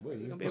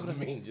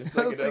mean? Just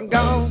suck it up.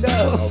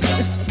 Go.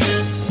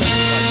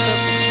 Okay.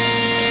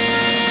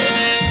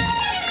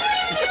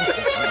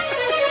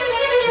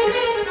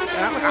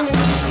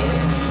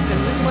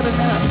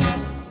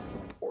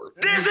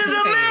 This is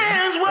a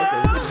man's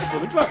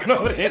world. We're talking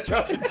over the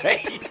intro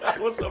today.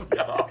 What's up,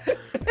 y'all?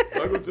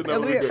 Welcome to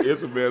another week of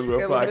It's a Man's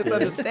World podcast.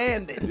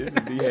 Misunderstanding. This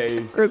is D.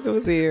 Hayes. Chris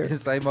was here.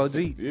 Same OG.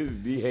 This is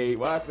D. Hayes.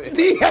 Why I say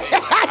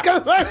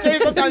Because I tell you,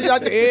 sometimes you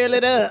have to earl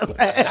it up.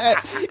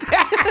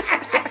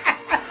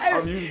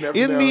 I'm using that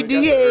It's now. me, I got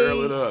to D.A.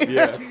 earl it up.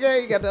 Yeah.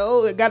 Okay,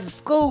 you got to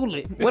school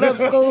it. What up,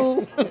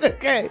 school?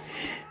 Okay.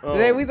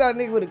 Today we saw a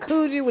nigga with a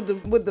coochie,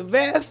 with the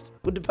vest,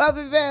 with the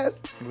puffy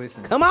vest.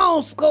 Listen, Come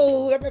on,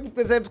 school. That baby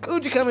said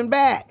coochie coming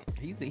back.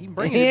 he He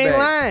bringing it ain't back.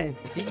 lying.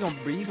 He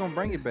gonna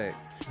bring it back.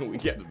 We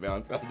got the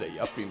Valentine's Day.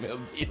 Y'all females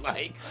be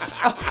like,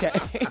 Okay.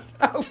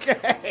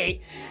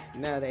 Okay.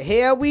 Now the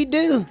hell we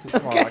do. Too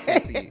small, I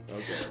can't see it.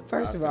 okay.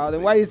 First of all,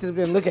 then why you still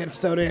been looking at it for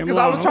so damn long?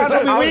 I was trying to-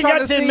 I we was ain't trying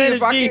got to 10 see minutes,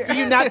 if I G, could- for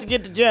you not to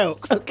get the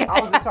joke. Okay. I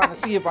was just trying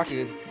to see if I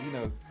could,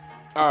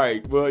 All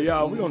right, well,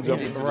 y'all, we're going to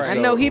jump into the Right. show. I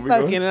know he We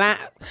gonna- fucking lying.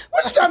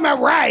 What you talking about,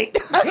 right?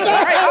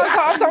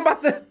 I'm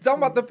talking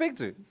about the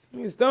picture.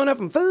 He's throwing up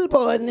from food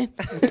poisoning.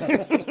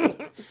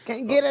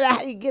 Can't get it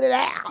out, you get it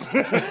out.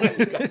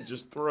 You got to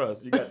just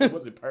thrust. You got to,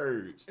 what's it,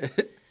 purge?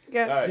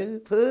 Got All right. to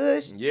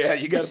push. Yeah,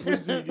 you got to push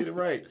till you get it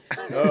right.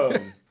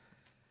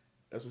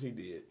 That's what he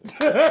did.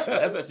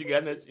 That's how she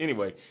got that.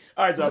 Anyway,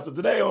 all right, y'all. So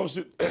today on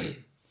shoot.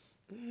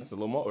 That's a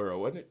little more Earl,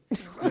 wasn't it?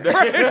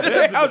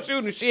 Today, I'm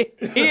shooting shit.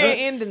 He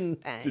ain't ending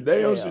things.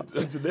 today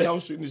well. I'm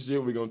shooting the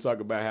shit. We're gonna talk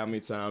about how many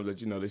times that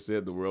they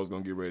said the world's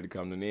gonna get ready to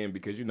come to an end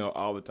because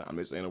all the time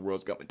they're saying the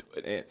world's coming to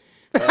an end.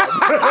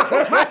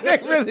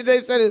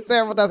 They've said it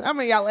several times. How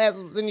many of y'all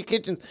asses was in your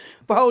kitchens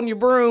for holding your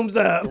brooms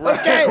up?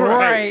 Okay,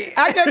 Right.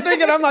 I kept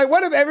thinking, I'm like,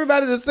 what if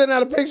everybody just sent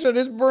out a picture of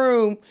this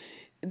broom?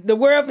 The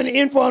world for the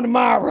info on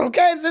tomorrow.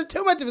 Okay, it's just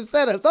too much of a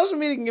setup. Social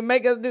media can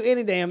make us do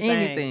any damn thing.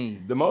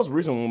 Anything. The most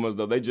recent one was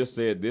though they just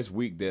said this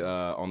week that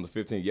on the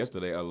 15th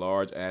yesterday a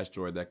large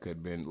asteroid that could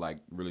have been like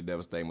really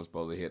devastating was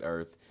supposed to hit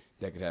Earth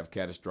that could have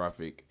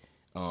catastrophic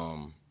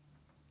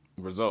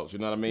results. You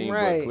know what I mean?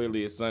 Right. But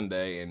clearly it's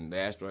Sunday and the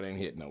asteroid ain't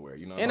hit nowhere.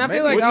 You know. And what I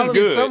feel mean? like which all is of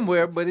good.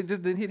 Somewhere, but it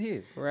just didn't hit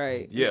here.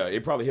 Right. Yeah,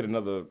 it probably hit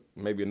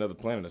maybe another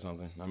planet or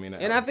something. I mean,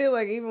 And I feel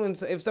like even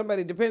if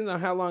somebody, depends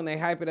on how long they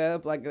hype it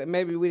up, like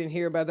maybe we didn't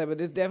hear about that, but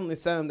there's definitely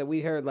some that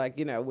we heard, like,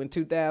 when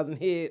 2000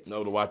 hits,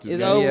 no, the Y2K.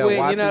 it's over Yeah,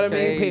 with, you know what I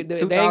mean? Y2K,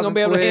 They ain't gonna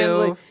be able to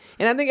handle it. 2012.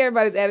 And I think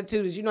everybody's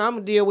attitude is, I'm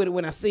gonna deal with it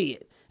when I see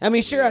it. I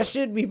mean, sure, I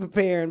should be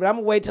preparing, but I'm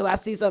gonna wait till I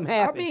see something I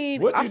happen.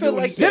 mean, What do I you feel do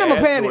when like you see Then an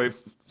I'ma panic.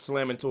 asteroid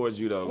slamming towards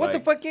you though? what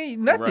like, the fuck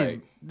ain't nothing.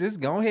 Right. Just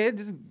go ahead,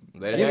 just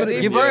Let give happen,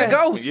 it a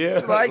ghost.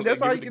 Yeah, Like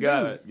that's all you give it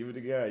can to God. do. Give it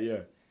to God. Yeah.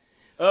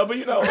 But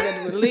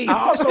release. I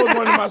also was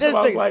wondering myself.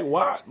 I was like,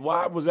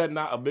 why was that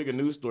not a bigger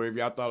news story if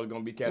y'all thought it was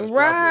gonna be catastrophic?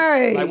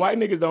 Right. Like, white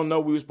niggas don't know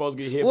we were supposed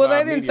to get hit. Well, by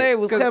they a didn't meteor. say it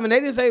was coming. They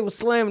didn't say it was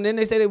slamming. Then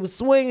they said it was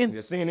swinging.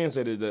 Yeah, CNN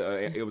said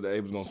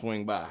it was gonna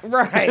swing by.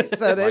 Right.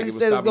 So they Like it was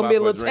said it was stopping gonna be a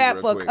by for a little drink tap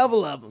real for a quick.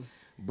 couple of them.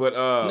 But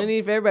No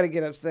need for everybody to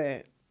get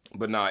upset.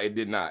 but nah, it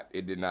did not.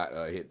 It did not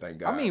hit. Thank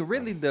God. I mean,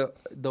 really,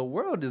 the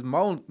world is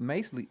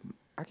mostly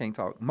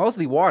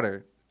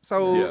water.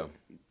 So Yeah.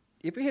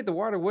 if it hit the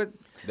water, what?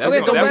 That's Okay,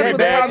 gonna, so that would that's be what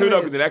bad the too though,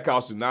 problem because is. that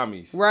caused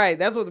tsunamis. Right.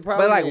 That's what the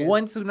problem But like is.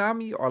 one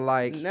tsunami or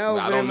like No,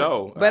 I don't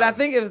know. But I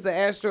think it was the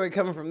asteroid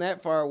coming from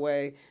that far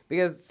away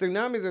because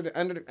tsunamis are the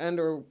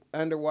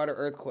underwater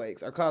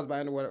earthquakes, are caused by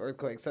underwater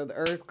earthquakes. So the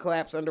earth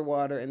collapses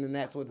underwater, and then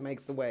that's what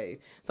makes the wave.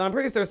 So I'm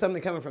pretty sure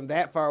something coming from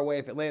that far away,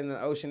 if it lands in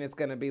the ocean, it's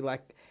gonna be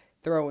like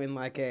throwing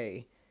like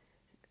a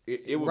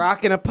It would,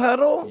 rock in a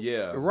puddle.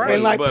 Yeah. Right.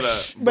 And like,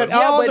 But yeah,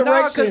 all but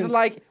directions. because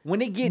like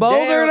when it get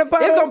Boulder down, in a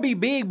puddle? it's gonna be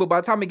big, but by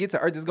the time it gets to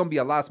Earth, it's gonna be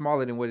a lot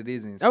smaller than what it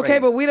is in space. Okay,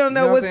 but we don't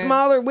know You what what's I'm saying?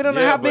 smaller. We don't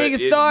know yeah, how but big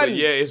it's but starting.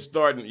 yeah, it's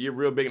starting. You're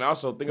real big, and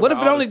also think What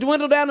about if it all only this-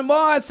 dwindled down to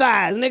Mars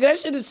size? Nigga, that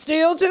shit is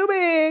still too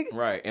big.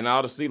 Right, and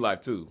all the sea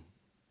life too.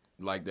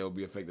 Like they'll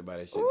be affected by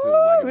that shit too. Ooh,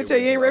 Like, let me tell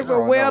you, you ain't ready for a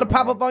Oh, whale no, to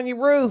pop no. up on your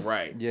roof.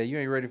 Right. Yeah, you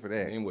ain't ready for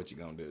that. And what you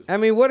gonna do? I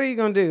mean, what are you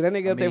gonna do? That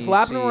nigga up there mean,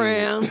 flopping shit.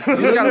 around. You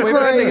just gotta wait for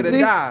that nigga to crazy,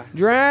 die.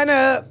 Drying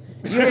up.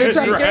 You ain't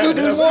trying to Drying scoop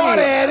some up.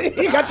 water at it.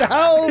 You got the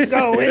hose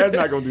going. That's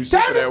not gonna do shit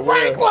Turn for the that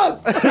whale.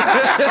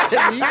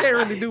 sprinklers. You can't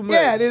really do much.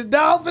 Yeah, there's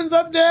dolphins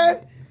up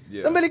there.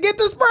 Yeah. Somebody get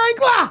the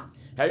sprinkler.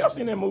 Have y'all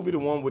seen that movie, the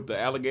one with the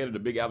alligator, the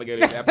big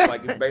alligator?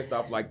 Like it's based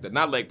off like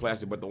not Lake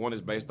Placid, but the one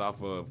is based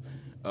off of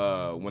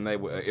when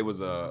it was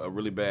a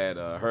really bad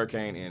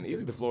hurricane in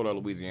either Florida or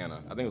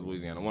Louisiana. I think it was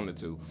Louisiana, one of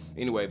the two.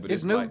 Anyway, but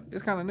It's it's new. like,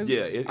 It's kind of new.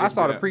 yeah, I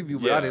saw the been- preview,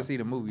 but yeah. I didn't see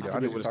the movie. Though. I I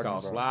forget know what it's you're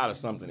called, talking slide or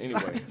something.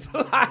 Anyway,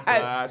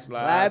 Slide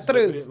slide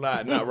through. slippity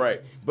slide. Not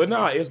right, but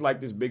no, it's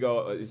like this big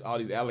old. It's all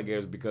these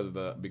alligators because of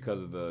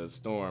the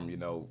storm.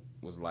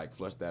 Was like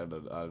flushed out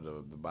of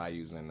the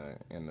bayous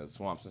and the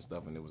swamps and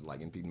stuff, and it was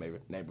like in people's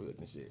neighborhoods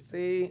and shit.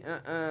 See,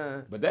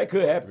 But that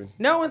could happen.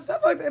 No, and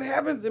stuff like that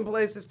happens in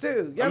places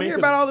too. Y'all I mean, hear 'cause-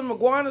 about all the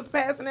iguanas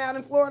passing out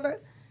in Florida?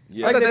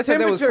 Yeah. I Like thought the they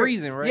said that was temperature-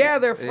 freezing, right? Yeah,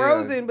 they're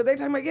frozen, but they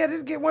talking about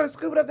just get one and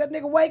scoop it up. That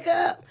nigga wake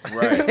up.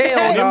 Right.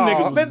 Hell Them no.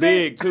 niggas was But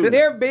big too.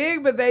 They're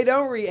big, but they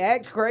don't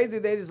react crazy.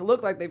 They just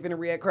look like they finna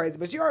react crazy.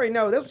 But you already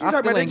know that's what you I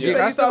talking still about. ain't Didn't you get-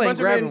 say I you saw still a ain't bunch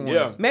of them grabbing in one.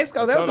 Yeah.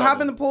 Mexico? A They'll ton of hop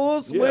them. in the pool,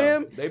 Yeah,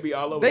 swim. they be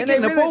all over. They and get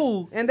in the really-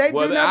 pool. and they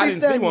well, do not I be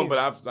didn't see stunning one, you.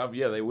 but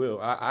yeah, they will.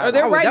 Oh,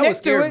 they're I would- right that would next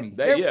scare to it.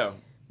 me. Yeah.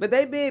 But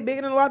they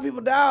bigger than a lot of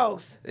people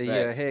dogs.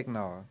 Yeah, Facts. heck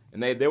no.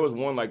 And there was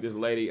one like this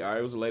lady, or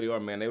it was a lady or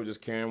a man. They were just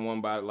carrying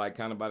one by like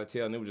kind of by the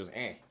tail, and it was just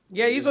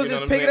Yeah, you supposed to know just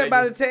what I'm pick it saying? up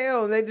by They the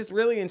tail, and they just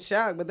really in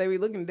shock, but they be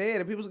looking dead,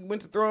 and people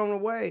went to throw them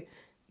away.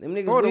 Them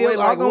niggas Throw it will, away all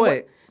like gonna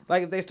what? wa-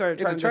 Like if they started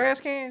In trying the to trash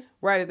can?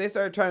 right, if they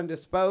started trying to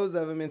dispose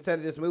of them instead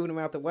of just moving them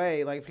out the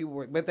way, like people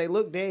were, but they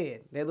look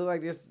dead. They look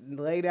like just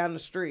lay down the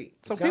street.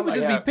 So kinda people like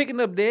just how- be picking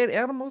up dead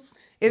animals?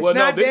 It's well,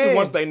 not no, this dead. is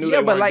once they knew Yeah,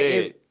 they but weren't like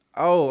dead. if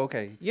oh,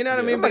 okay. You know what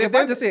I Yeah. mean? I'm But like, if if I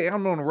there's just see an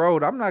animal on the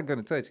road, I'm not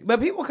gonna touch it. but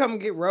people come and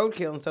get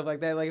roadkill and stuff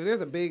like that. Like if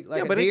there's a big like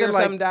Yeah, a but it deer or could,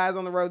 like- something dies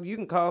on the road, you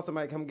can call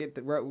somebody to come get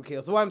the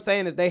roadkill. So what I'm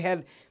saying is they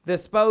had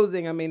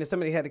disposing. I mean, if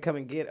somebody had to come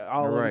and get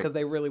all of them Right. because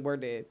they really were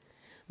dead.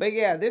 But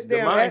yeah, this The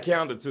damn mine that-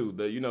 calendar too.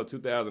 The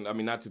 2000. I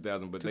mean not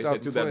 2000, but they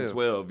said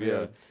 2012. 2012. Yeah. Yeah.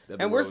 that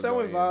the and we're world was so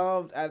going in.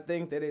 involved. I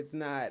think that it's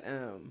not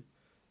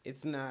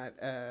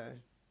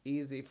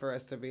easy for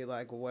us to be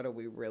like, well, what are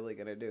we really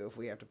gonna do if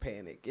we have to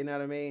panic? You know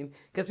what I mean?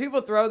 Because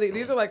people throw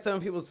these are like some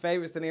of people's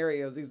favorite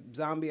scenarios. These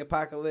zombie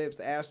apocalypse,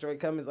 the asteroid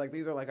coming, like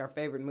these are like our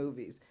favorite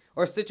movies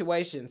or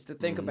situations to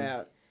think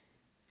about.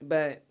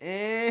 But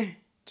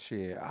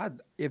Shit,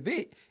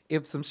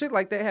 if some shit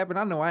like that happen,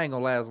 I know I ain't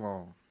gonna last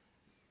long.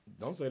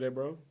 Don't say that,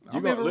 bro. I'm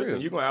You being gonna for listen.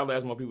 real. You gonna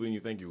outlast more people than you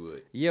think you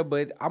would. Yeah,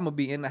 but I'm gonna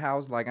be in the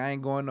house like I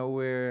ain't going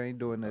nowhere, ain't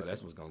doing Oh, nothing.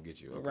 that's what's gonna get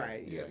you. Okay.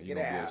 Right, you Yeah. gotta You're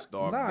get gonna be out. a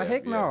starved Nah, death,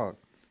 heck yeah. no.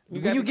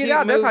 You got When you to get keep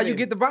out, that's how you moving.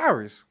 get the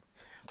virus.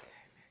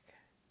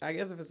 I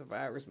guess if it's a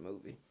virus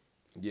movie,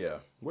 Yeah.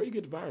 Where you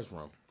get the virus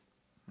from?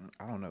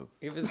 I don't know.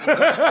 if it's I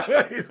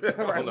right,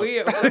 don't know. we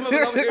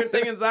over here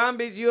thinking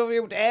zombies, you over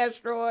here with the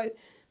asteroid,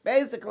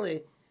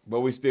 basically.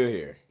 But we still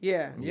here.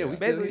 Yeah, Yeah, we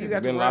still basically here. you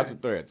got Been to lots run.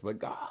 of threats, but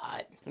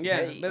God.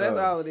 Yeah, Hey, but that's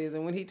all it is.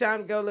 And when he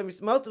time to go,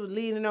 most of us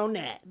leaning on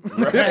that.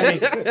 Right.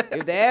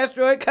 If the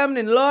asteroid coming,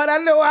 then Lord, I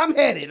know I'm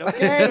headed.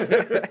 Okay, I Trying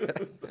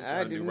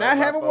to do do not right by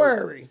have a folks.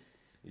 worry.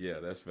 Yeah,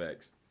 that's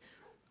facts.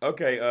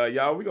 Okay,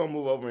 y'all, we're going to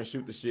move over and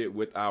shoot the shit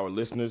with our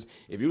listeners.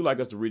 If you would like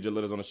us to read your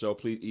letters on the show,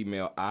 please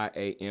email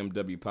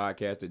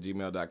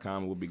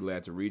iamwpodcast@gmail.com. We'll be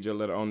glad to read your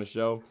letter on the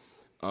show.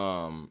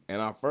 And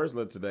our first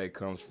letter today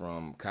comes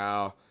from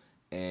Kyle,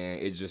 and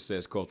it just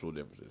says cultural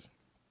differences.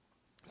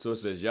 So it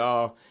says,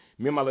 y'all,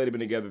 me and my lady been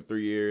together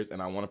 3 years,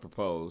 and I want to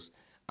propose.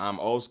 I'm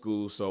old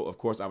school, so of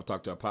course I would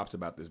talk to our pops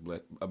about this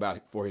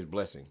for his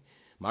blessing.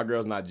 My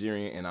girl's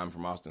Nigerian, and I'm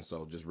from Austin,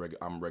 so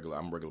I'm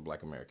regular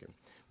Black American.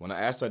 When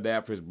I asked her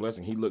dad for his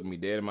blessing, he looked me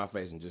dead in my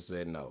face and just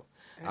said no.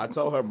 I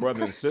told her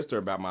brother and sister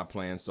about my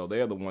plans, so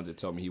they're the ones that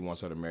told me he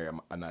wants her to marry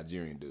a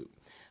Nigerian dude.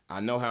 I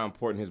know how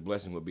important his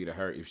blessing would be to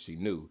her if she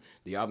knew.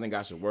 Do y'all think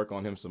I should work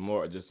on him some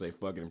more or just say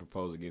fuck it and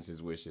propose against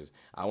his wishes?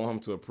 I want him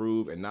to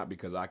approve, and not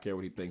because I care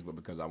what he thinks, but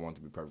because I want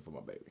it to be perfect for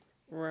my baby.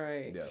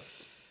 Right. Yeah.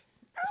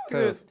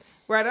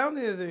 Right. I don't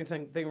think there's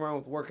anything wrong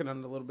with working on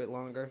it a little bit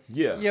longer.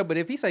 Yeah. Yeah, but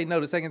if he say no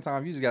the second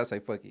time, you just gotta say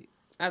fuck it.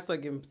 I'd say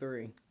give him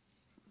 3.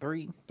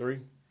 3. 3.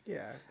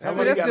 Yeah. How mean,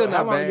 long, that's you, still gotta,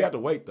 how not long you bad. have to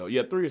wait though?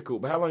 Yeah, 3 is cool,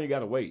 but how long you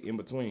gotta wait in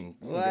between?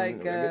 Like, I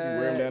guess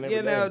you wear 'em down every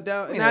you know, day.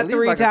 don't I mean, not at least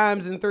 3 like a-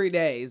 times in 3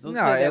 days. Let's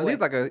No, put it that at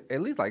way.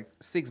 least like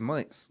 6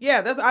 months.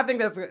 Yeah, I think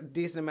that's a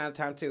decent amount of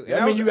time too. And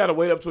That I means was- you gotta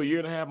wait up to a year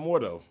and a half more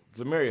though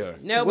to marry her.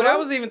 No, but Well- I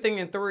was even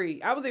thinking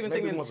 3. I was even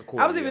Maybe thinking once a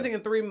quarter, I was even yeah.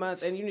 thinking 3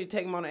 months, and you need to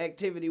take them on an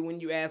activity when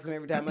you ask them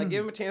every time. Like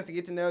give them a chance to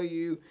get to know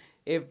you,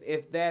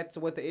 if that's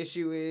what the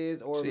issue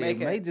is, or Shit, make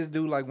may it. just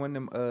do like one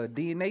of them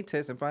DNA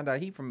tests and find out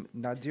he from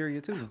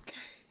Nigeria too. Okay.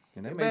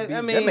 And that may, But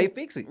I mean, that may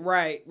fix it.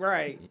 Right.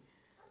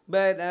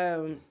 But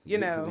you We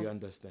know,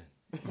 understand.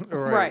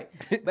 right.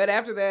 But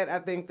after that, I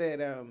think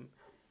that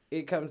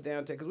it comes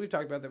down to, because we've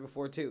talked about that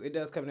before too. It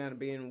does come down to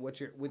being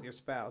with your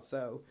spouse.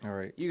 So All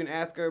right. you can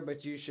ask her,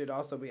 but you should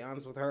also be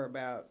honest with her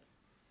about.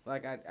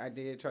 Like I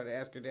did try to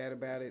ask her dad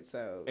about it,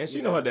 so And she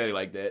you know her daddy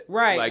like that.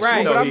 Right, Like, right.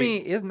 She know But I he-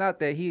 mean, it's not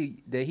that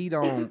he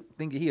don't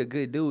think that he a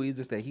good dude. It's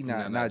just that he not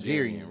not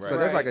Nigerian. Nigerian, So right.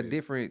 that's like a Right.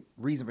 different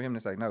reason for him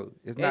to say no.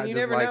 It's And not you just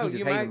never like know. he just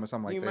You hate might, him or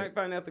something like you that. might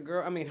find out the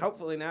girl. I mean,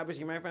 hopefully not, but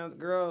you might find out the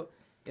girl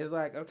is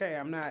like, okay,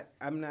 I'm not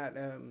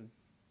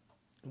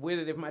with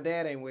it if my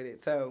dad ain't with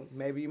it. So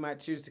maybe you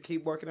might choose to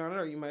keep working on it,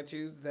 or you might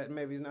choose that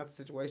maybe it's not the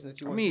situation that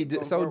you I want. mean, to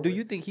keep so going do forward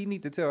you think he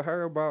need to tell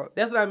her about?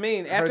 That's what I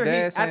mean. After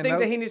dad I saying think no?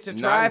 that he needs to Not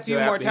try a until few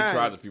more after times. He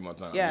tries a few more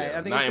times. Yeah, Yeah,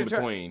 I think not he in should try-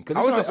 between. Because I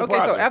he's was trying to okay.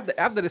 surprise So her.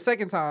 after the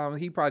second time,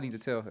 he probably need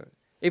to tell her.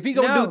 If he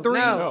gonna do 3,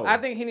 No, No. I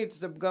think he needs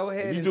to go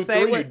ahead If you and do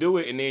say 3, what. you do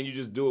it, and then you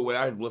just do it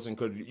without his blessing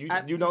because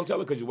you don't tell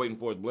her because you're waiting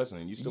for his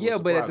blessing. You still yeah,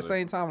 wanna but at the surprise her.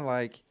 same time,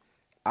 like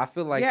I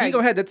feel like Yeah, he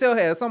gonna have to tell her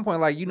at some point,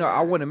 like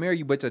I want to marry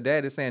you, but your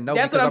dad is saying no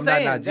That's because what I'm I'm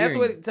saying. not That's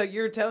Nigerian. what. So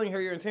you're telling her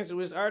your intention,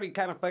 which is already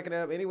kind of fucking it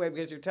up anyway,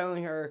 because you're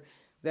telling her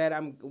that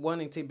I'm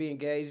wanting to be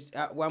engaged.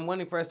 I'm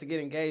wanting for us to get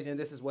engaged, and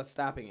this is what's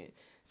stopping it.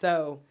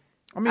 So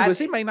I mean, but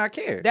she may not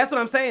care. that's what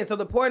I'm saying. So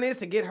the point is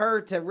to get her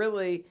to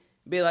really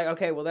be like,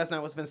 okay, well, that's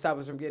not what's going to stop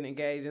us from getting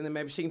engaged. And then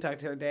maybe she can talk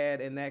to her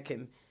dad and that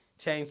can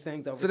change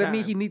things over So time. that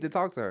means he need to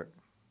talk to her.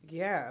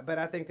 Yeah, but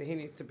I think that he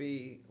needs to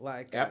be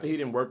like... After he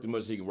didn't work too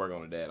much, he can work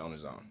on the dad on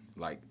his own.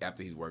 Like,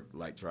 after he's worked,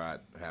 like, tried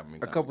having A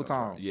couple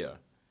times. Yeah.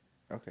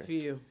 Okay.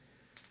 Few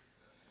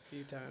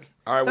times.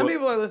 All right, Some well-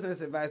 people are listening to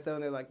this advice, though,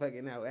 and they're like,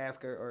 fucking, no,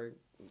 ask her or...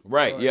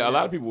 Right, or, yeah, a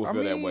lot of people will I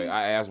feel that mean- way.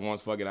 I asked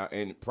once, fuck it,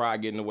 and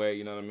pride getting in the way,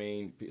 you know what I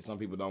mean? Some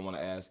people don't want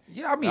to ask.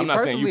 Yeah, I mean, I'm not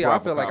saying you personally, I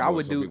prideful, feel like I Cabo,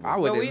 would some do. people- I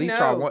would But at we least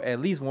try know- at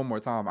least one more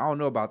time. I don't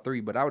know about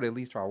 3, but I would at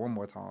least try one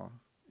more time.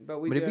 But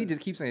But if he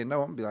just keeps saying no,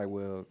 I'm gonna be like,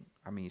 well,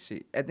 I mean,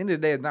 shit. At the end of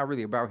the day, it's not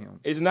really about him.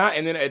 It's not,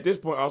 and then at this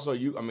point, also,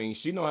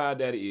 she know how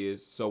daddy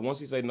is, so once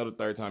he say no the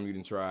third time you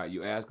didn't try,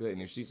 you ask her,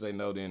 and if she say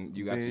no, then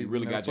you Then,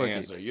 really got your fuck it.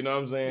 answer. You know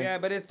what I'm saying? Yeah,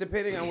 but it's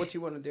depending on what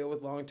you want to deal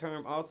with long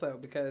term also,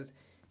 because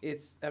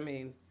it's, I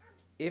mean,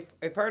 if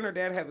her and her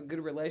dad have a good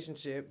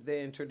relationship,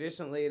 then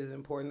traditionally it is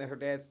important that her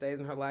dad stays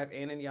in her life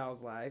and in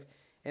y'all's life.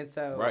 And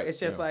so Right, it's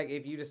just yeah. like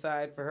if you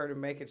decide for her to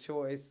make a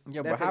choice.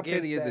 Yeah, but that's how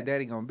against petty is the that.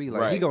 daddy gonna be?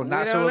 Like, Right. he gonna We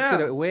not don't show up to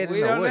know. the wedding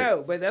We or don't what?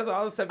 know, but that's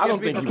all the stuff. I You don't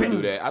have to be think he would do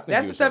prepared- that. I think that's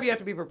he the would stuff show- you have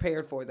to be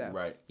prepared for, though.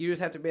 Right. You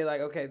just have to be like,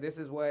 okay, this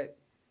is what.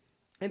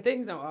 And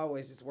things don't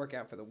always just work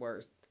out for the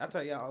worst. I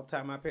tell y'all all the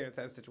time, my parents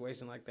had a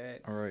situation like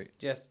that. All right.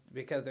 Just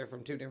because they're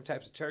from two different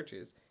types of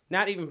churches.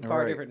 Not even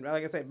far Right. different.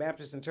 Like I said,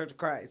 Baptist and Church of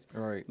Christ.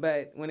 Right.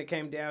 But when it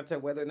came down to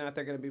whether or not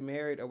they're going to be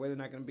married or whether or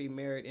not going to be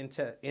married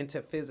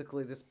into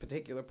physically this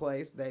particular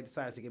place, they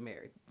decided to get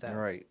married. So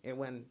Right. it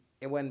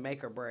wasn't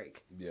make or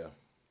break. Yeah.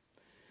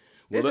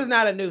 This Well, is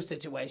not a new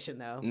situation,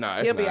 though. Nah,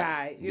 it's He'll be not. all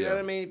right. You Yeah. know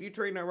what I mean? If you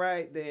treating her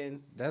right,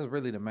 then That's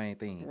really the main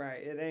thing.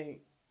 right, it ain't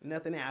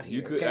nothing out here.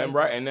 You could, okay? and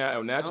right, and now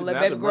Don't you let now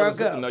baby the grow brother and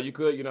sister up. know you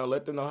could,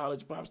 let them know holler at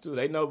your pops too.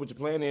 They know what your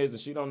plan is, and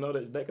she don't know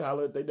that they can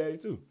holler at their daddy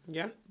too.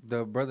 Yeah.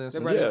 The brother and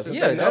sister. brother and Yeah, sister.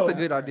 yeah, that's No. a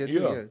good idea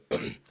too. Yeah.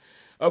 Yeah.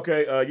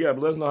 Okay, but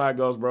let us know how it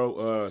goes,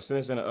 bro. Send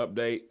us in an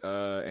update,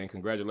 and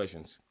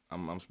congratulations.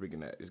 I'm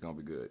speaking that. It's gonna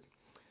be good.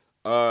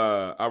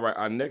 All right,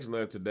 our next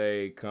letter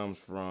today comes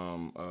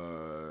from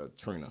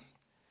Trina.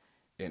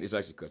 And it's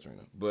actually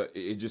Katrina. But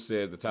it just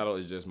says, the title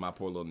is just My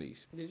Poor Little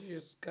Niece. Did you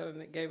just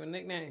gave a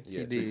nickname?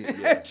 Yeah, did.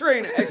 Yeah.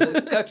 Trina. Actually,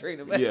 it's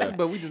Katrina. But Yeah.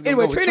 But we just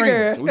anyway, go with Trina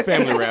girl. We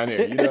family around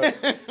here,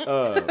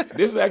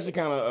 This is actually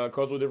kind of a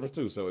cultural difference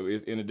too, so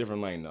it's in a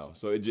different lane though.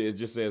 So it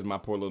just says my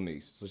poor little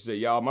niece. So she said,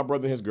 y'all, my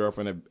brother and his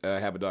girlfriend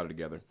have a daughter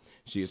together.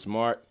 She is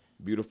smart,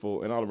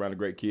 beautiful, and all around a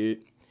great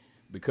kid.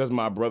 Because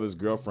my brother's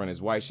girlfriend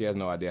is white, she has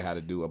no idea how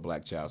to do a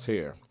black child's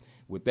hair.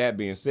 With that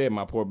being said,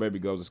 my poor baby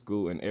goes to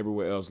school and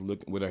everywhere else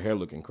with her hair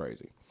looking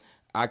crazy.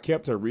 I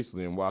kept her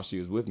recently, and while she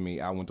was with me,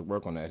 I went to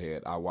work on that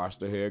head. I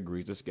washed her hair,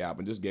 greased her scalp,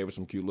 and just gave her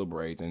some cute little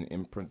braids and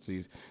in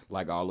parentheses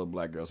like all little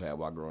black girls had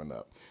while growing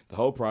up. The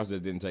whole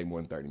process didn't take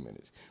more than 30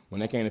 minutes. When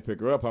they came to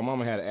pick her up, her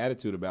mama had an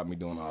attitude about me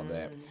doing all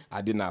that.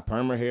 I did not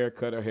perm her hair,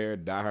 cut her hair,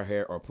 dye her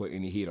hair, or put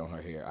any heat on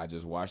her hair. I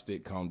just washed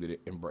it, combed it,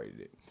 and braided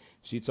it.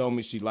 She told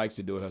me she likes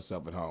to do it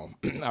herself at home.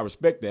 I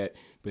respect that,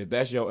 but if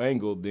that's your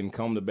angle, then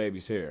comb the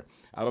baby's hair.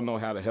 I don't know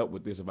how to help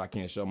with this if I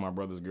can't show my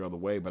brother's girl the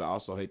way, but I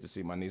also hate to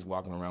see my niece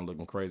walking around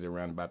looking crazy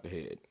around about the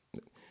head.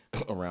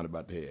 Around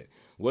about the head.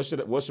 What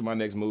should my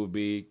next move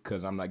be?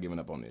 Because I'm not giving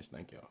up on this.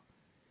 Thank y'all.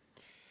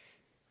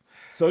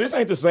 So this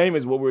ain't the same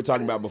as what we were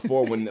talking about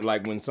before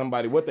when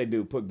somebody, what they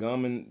do, put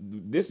gum in,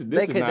 this is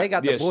not. They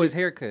got the boy's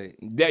haircut.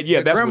 That's The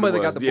what it grandmother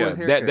was. got the Yeah, boy's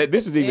haircut.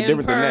 this is even And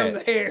different than perm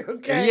that. the hair,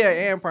 okay?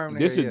 Yeah, and permanent.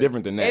 This is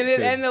different than that.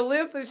 And the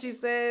list that she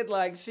said,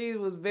 like, she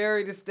was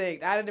very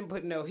distinct. I didn't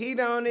put no heat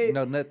on it.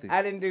 No, nothing.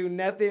 I didn't do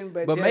nothing,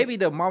 but But just, maybe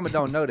the mama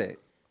don't know that.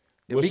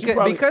 Well, she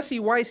because she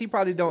white, she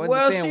probably don't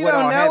well, understand she what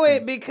all don't know it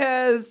happened.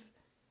 because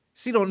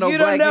She don't know you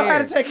don't black know hair. how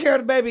to take care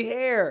of the baby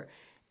hair,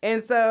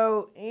 and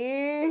so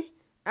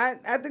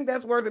I think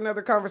that's worth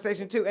another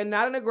conversation too, and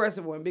not an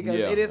aggressive one because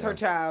Yeah, it is her yeah.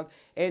 child,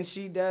 and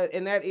she does,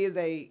 and that is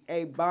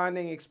a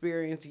bonding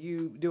experience.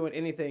 You doing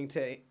anything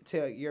to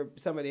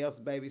somebody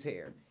else's baby's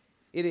hair,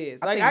 it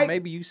is. I think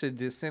maybe you should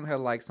just send her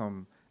like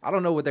some. I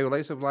don't know what their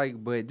relationship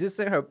like, but just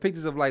send her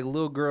pictures of like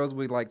little girls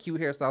with like cute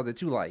hairstyles that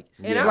you like.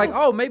 And I like, was-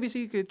 oh, maybe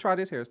she could try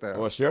this hairstyle.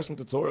 Or share some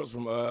tutorials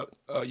from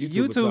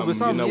YouTube or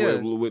something, yeah.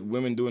 with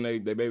women doing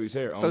their baby's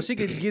hair. So she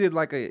could get it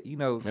like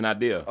an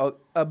idea.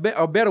 a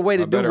better way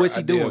to A do better what she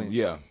idea, doing.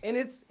 Yeah. And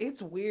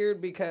it's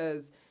weird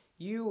because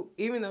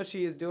even though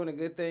she is doing a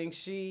good thing,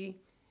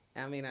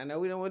 I know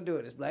we don't want to do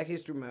it. It's Black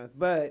History Month,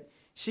 but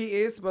she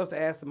is supposed to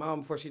ask the mom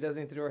before she does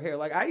anything to her hair.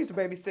 Like I used to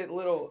babysit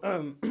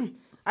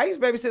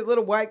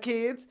little white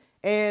kids,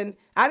 and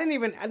I didn't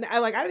even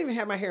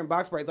have my hair in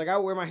box braids. Like I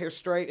would wear my hair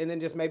straight and then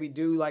just maybe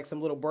do like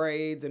some little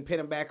braids and pin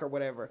them back or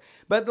whatever.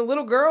 But the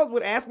little girls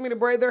would ask me to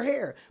braid their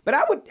hair, but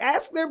I would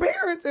ask their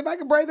parents if I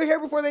could braid their hair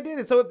before they did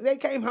it. So if they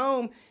came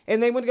home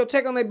and they went to go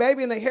check on their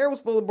baby and their hair was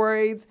full of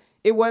braids,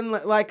 it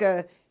wasn't like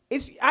a.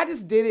 I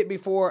just did it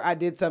before I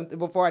did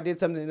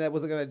something that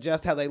was going to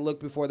adjust how they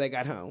looked before they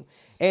got home.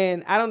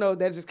 And I don't know,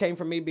 that just came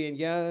from me being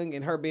young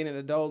and her being an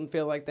adult and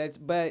feel like that's,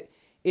 but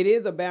it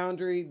is a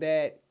boundary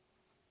that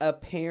a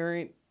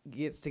parent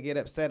gets to get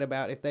upset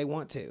about if they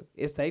want to.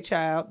 It's their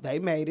child. They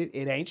made it.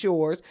 It ain't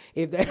yours.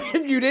 If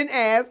you didn't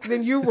ask,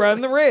 then you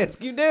run the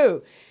risk. You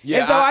do. Yeah,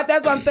 and so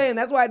that's what I'm saying.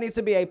 That's why it needs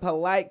to be a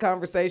polite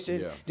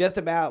conversation, Yeah. just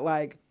about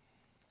like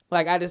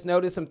I just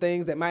noticed some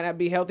things that might not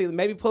be healthy.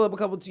 Maybe pull up a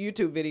couple of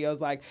YouTube videos.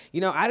 Like,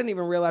 I didn't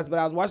even realize, but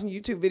I was watching a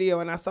YouTube video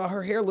and I saw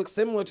her hair look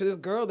similar to this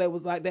girl that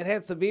was like, that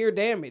had severe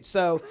damage.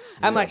 So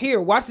I'm like, here,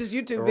 watch this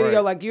YouTube video.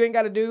 Right. Like, you ain't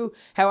got to do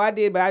how I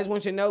did, but I just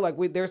want you to know, like,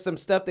 there's some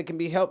stuff that can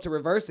be helped to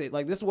reverse it.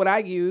 Like, this is what I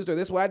used, or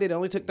this is what I did. It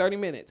only took 30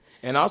 minutes.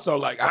 And also,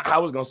 like, I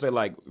was going to say,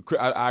 like,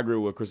 I agree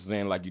with what Chris was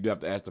saying. Like, you do have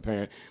to ask the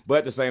parent. But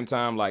at the same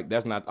time, like,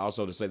 that's not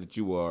also to say that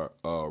you were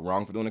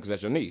wrong for doing it because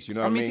that's your niece. You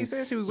know what I mean? she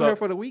said she was with her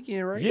for the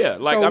weekend, right? Yeah,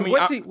 like, so I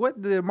mean, what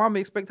did mama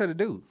expect her to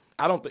do?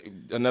 I don't think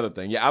another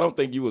thing. Yeah, I don't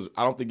think you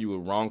were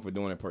wrong for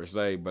doing it per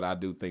se, but I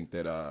do think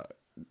that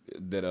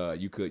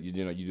you could you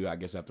do I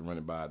guess have to run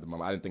it by the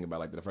mom. I didn't think about it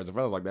like that at first. At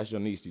first I was like, that's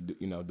your niece,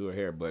 do her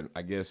hair, but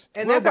I guess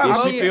And that's how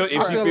if she feels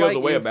like a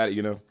way about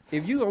it,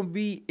 If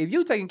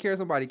you taking care of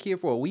somebody's kid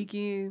for a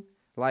weekend,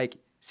 like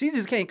she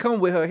just can't come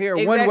with her hair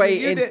one Exactly, way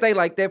you and did- stay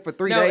like that for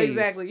 3 No, days.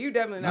 exactly. You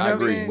definitely I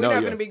not. agree. We're No, not yeah.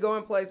 going to be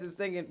going places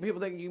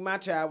people thinking you my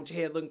child with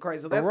your head looking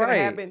crazy. So that's going Right.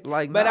 to happen.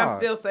 Like, but nah. I'm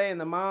still saying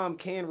the mom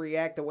can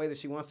react the way that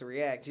she wants to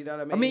react. You know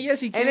what I mean? mean, yes,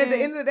 she And at the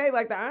can. end of the day,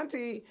 like the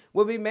auntie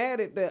would be mad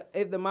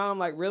if the mom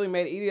like really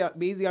made it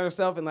easy on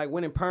herself and like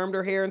went and permed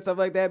her hair and stuff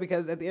like that,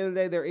 because at the end of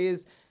the day there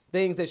is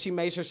things that she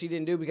made sure she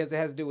didn't do because it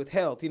has to do with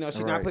health. She's not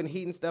Right. putting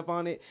heat and stuff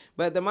on it.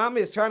 But the mom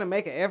is trying to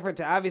make an effort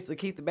to obviously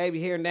keep the baby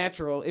hair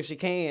natural if she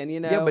can,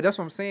 Yeah, but that's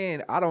what I'm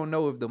saying. I don't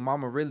know if the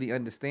mama really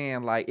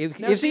understand. Like, if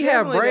No, if she she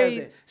have definitely braids,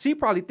 doesn't. she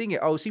probably thinking,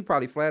 oh, she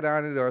probably flat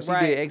ironed it or she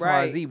Right, did X, Y,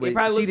 right. and Z, It but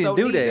probably she looks didn't so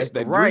do neat. that. that's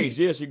that right. grease.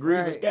 Yeah, she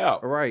greased the Right.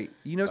 scalp. Right.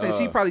 You know what I'm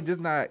saying? She probably just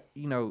not,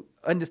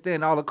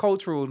 understand all the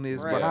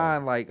culturalness Right.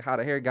 behind like how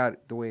the hair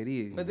got the way it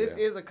is. But this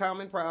is a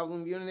common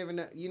problem. You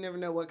never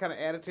know what kind of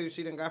attitude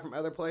she done got from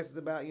other places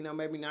about,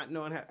 maybe not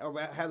knowing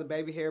about how the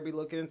baby hair be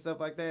looking and stuff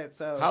like that.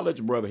 So Holler at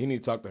your brother. He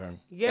need to talk to her.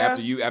 Yeah.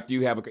 If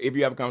you have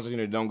a conversation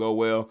that don't go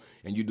well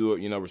and you do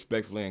it,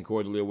 respectfully and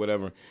cordially or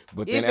whatever.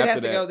 But If then it after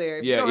has to that, go there.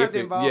 If you yeah, don't have to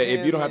involve if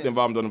him, you don't have to then-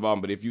 involve him, don't involve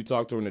him. But if you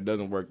talk to her and it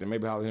doesn't work, then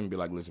maybe holler at him and be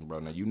like, listen, bro,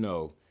 now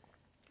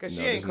because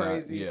she No, ain't it's not.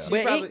 crazy. Yeah. She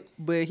but, probably,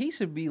 but he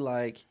should be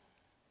like,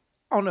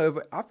 I don't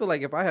know. I feel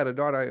like if I had a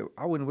daughter,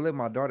 I wouldn't let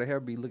my daughter hair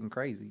be looking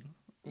crazy.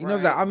 You know what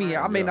I'm saying? I mean,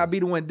 right. I may Yeah. not be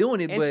the one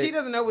doing it, and but she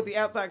doesn't know what the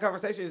outside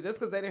conversation is just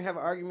because they didn't have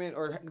an argument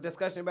or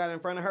discussion about it in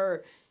front of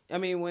her. I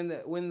mean, when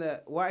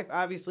the wife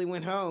obviously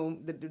went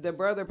home, the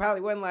brother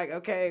probably wasn't like,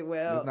 okay,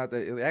 well, it's not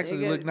that. It actually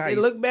nigga, looked nice. It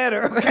looked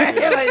better.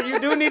 Okay, like, you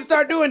do need to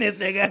start doing this,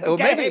 nigga. Well,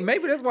 Okay?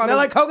 maybe that's why Smell the-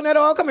 like coconut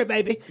oil. Come here,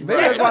 baby.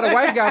 Maybe that's why the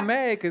wife got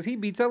mad because he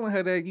be telling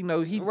her that she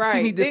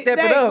need to step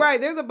it up.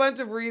 Right. There's a bunch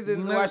of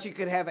reasons You know? why she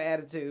could have an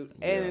attitude,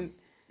 and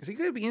She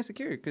could be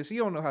insecure because she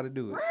don't know how to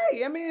do it.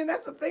 right. I mean,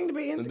 that's the thing to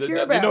be insecure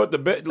You about. know what the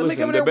best? Somebody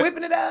Listen, coming there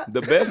whipping it up.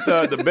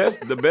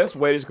 The best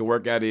way this could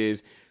work out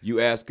is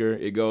you ask her,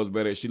 it goes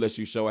better. She lets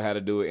you show her how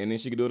to do it, and then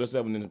she can do it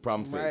herself, and then the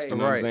problem fixed. Right. You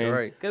know what I'm saying?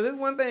 Right. Because it's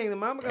one thing the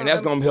mama gonna And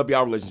that's gonna help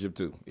y'all relationship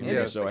too. If you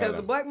Yeah. show her how because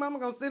to- the black mama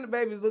gonna send the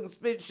babies looking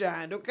spit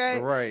shined,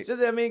 okay? Right. Just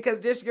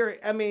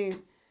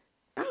because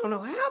I don't know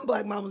how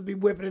black mamas be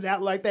whipping it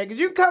out like that. Because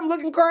you come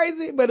looking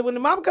crazy, but when the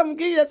mama come and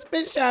give you that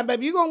spit shine,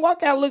 baby, you gonna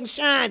walk out looking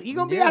shiny. You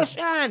gonna be Yeah. out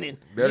shining.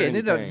 Better Yeah, than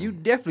and you came. you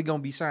definitely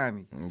gonna be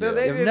shiny. So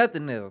they If just-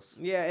 nothing else.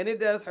 Yeah, and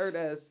it does hurt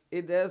us.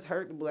 It does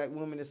hurt the black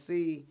woman to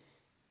see,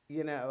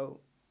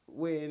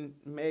 when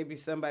maybe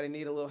somebody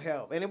need a little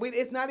help. And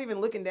it's not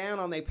even looking down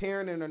on their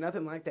parenting or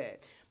nothing like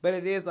that. But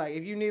it is like,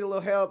 if you need a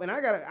little help, and I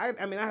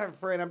have a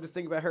friend, I'm just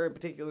thinking about her in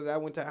particular that I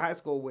went to high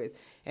school with,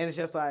 and it's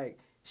just like,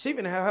 she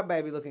gonna have her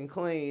baby looking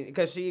clean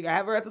because she gonna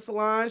have her at the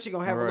salon. She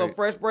gonna have a little Right.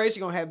 fresh braids.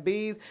 She gonna have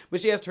beads, but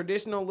she has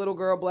traditional little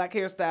girl black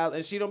hairstyles,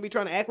 and she don't be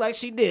trying to act like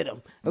she did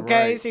them.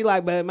 Okay, Right. she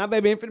like, but my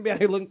baby ain't finna be out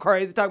here looking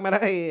crazy talking about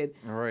her head.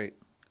 All right.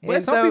 And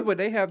But some so- people,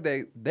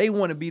 they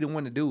want to be the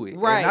one to do it.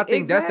 Right, And I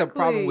think that's the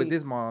problem exactly. with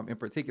this mom in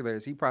particular.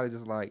 She probably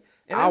just like,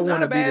 And I that's not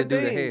want a to be to bad do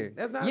the thing. hair.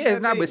 That's not a Yeah, it's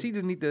bad not, but thing. she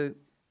just need to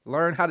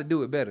learn how to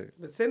do it better.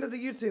 But send her the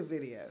YouTube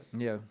videos.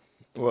 Yeah.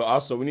 Well,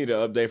 also we need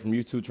an update from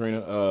you too,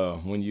 Trina.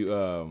 When you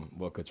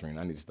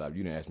Katrina, I need to stop.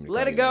 You didn't ask me. To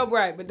Let call it your go name.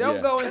 right, but don't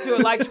Yeah. go into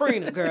it like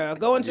Trina, girl.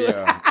 Go into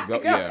Yeah,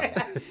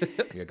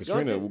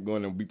 Katrina, we're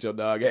going to beat your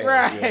dog ass.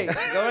 right.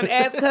 Go and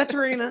ask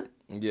Katrina.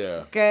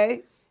 Yeah.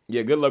 Okay.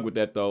 Yeah, good luck with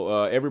that,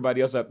 though.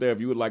 Everybody else out there, if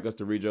you would like us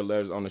to read your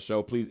letters on the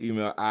show, please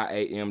email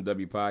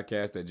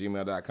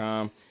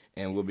iamwpodcast@gmail.com,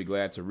 and we'll be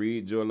glad to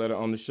read your letter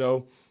on the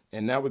show.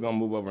 And now we're going to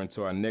move over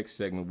into our next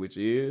segment, which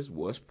is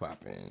What's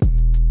Poppin'.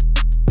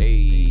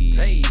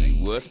 Hey,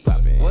 what's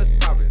poppin'? What's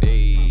poppin'?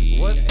 Hey,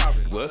 What's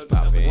poppin'? What's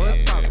poppin'?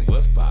 What's poppin'?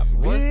 What's poppin'?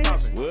 What's Bitch,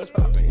 poppin'? What's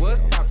poppin'?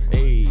 What's poppin'?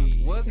 Hey.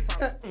 What's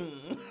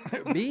poppin'?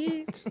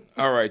 Bitch.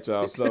 All right,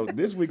 y'all. So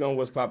this week on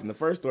What's Poppin', the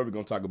first story we're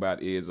going to talk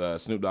about is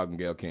Snoop Dogg and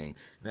Gayle King.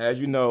 Now, as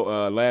you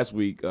know, last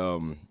week,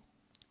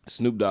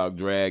 Snoop Dogg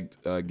dragged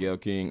Gayle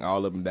King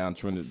all up and down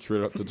to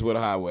Twitter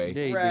Highway.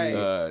 Yeah, he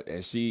Right. did.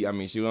 And she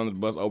was on the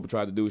bus. Oprah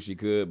tried to do what she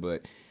could,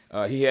 but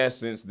He has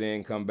since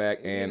then come back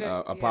and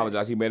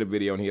apologized. He made a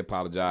video and he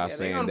apologized, They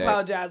saying gonna that.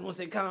 apologize once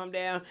they calm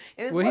down.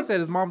 And it's Well, he said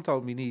his mom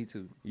told me need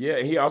to.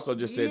 Yeah, he also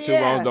just said two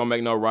Yeah. wrongs don't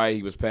make no right.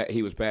 He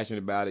was passionate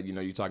about it. You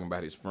know, you talking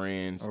about his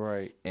friends,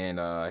 Right.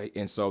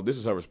 And so this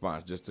is her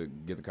response, just to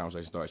get the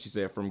conversation started. She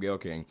said, "From Gayle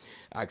King,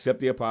 I accept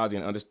the apology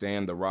and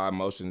understand the raw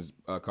emotions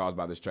caused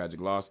by this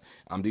tragic loss.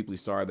 I'm deeply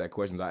sorry that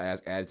questions I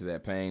asked added to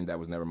that pain. That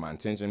was never my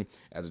intention.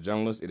 As a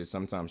journalist, it is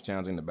sometimes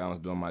challenging to balance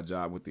doing my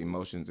job with the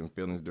emotions and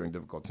feelings during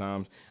difficult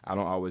times. I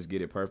don't always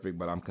get it perfect,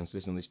 but I'm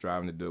consistently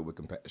striving to do it with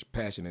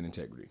passion and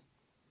integrity."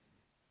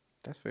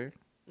 That's fair.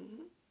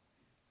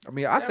 I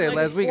mean, I said like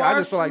last a week, I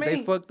just feel squash like for they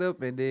me. fucked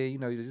up, and then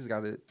you just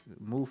gotta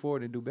move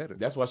forward and do better.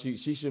 That's why she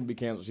shouldn't be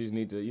canceled. She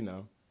need to,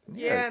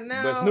 Yeah,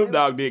 no. But Snoop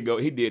Dogg did go.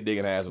 He did dig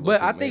in her ass a little. But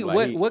too, I man. think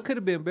Like, what could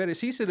have been better,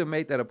 she should have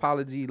made that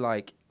apology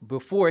like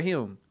before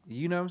him.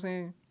 You know what I'm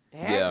saying?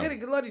 Yeah.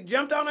 Good Lord, he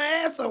jumped on her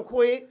ass so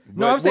quick.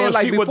 No, I'm saying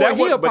like before that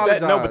he was-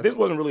 apologized. but this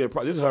wasn't really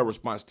this is her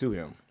response to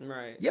him.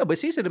 Right. Yeah, but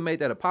she should have made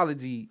that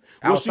apology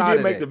Well, she outside did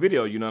of make that. the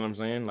video. You know what I'm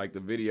saying? Like the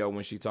video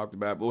when she talked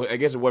about. Well, I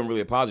guess it wasn't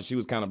really an apology. She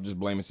was kind of just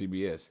blaming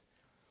CBS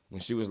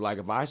when she was like,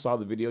 "If I saw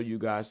the video you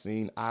guys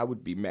seen, I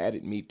would be mad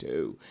at me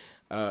too."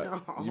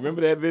 You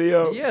remember that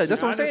video? Yeah,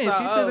 that's what I'm I just saying.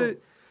 She saw- should have.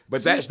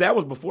 But that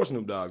was before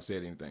Snoop Dogg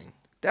said anything.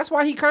 That's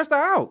why he cursed her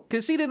out,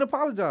 because she didn't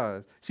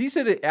apologize. She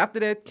should have, after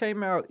that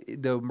came out,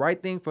 the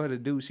right thing for her to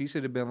do, she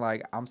should have been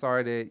like, I'm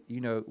sorry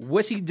that,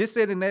 what she just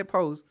said in that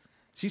post,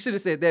 she should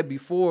have said that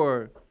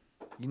before,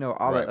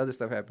 all Right. that other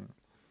stuff happened.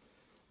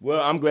 Well,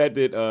 I'm glad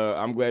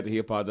that he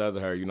apologized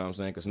to her. You know what I'm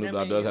saying? Because Snoop I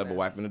Dogg mean, does have a yeah.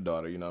 wife and a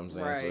daughter. You know what I'm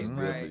saying? So it's Right,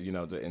 good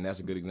right. for and that's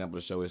a good example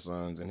to show his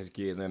sons and his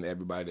kids and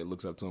everybody that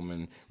looks up to him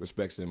and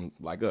respects him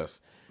like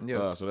us.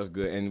 Yeah. So that's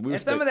good. And we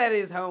And some respect. of that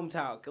is home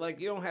talk. Like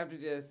you don't have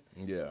to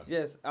Yeah.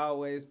 just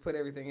always put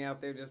everything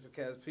out there just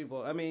because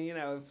people. I mean,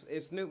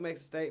 if Snoop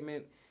makes a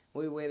statement,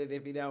 we with it.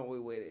 If he don't, we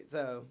with it.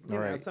 So you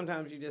know, Right.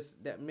 sometimes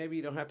maybe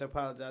you don't have to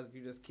apologize if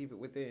you just keep it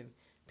within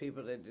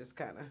people that just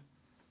kind of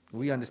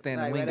We understand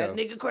like, the well, lingo.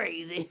 that nigga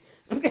crazy.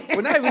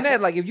 Well, not even that.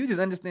 Like, if you just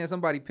understand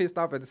somebody pissed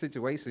off at the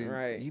situation,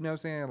 Right. you know what I'm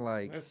saying?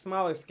 Like, A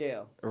smaller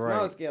scale, Right.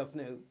 smaller scale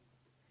Snoop.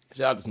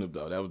 Shout out to Snoop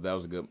Dogg. That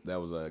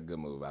was a good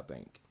move, I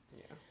think.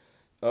 Yeah.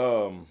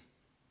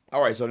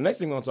 All right. So the next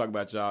thing we're gonna talk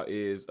about, y'all,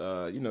 is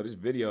this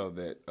video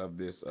of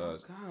this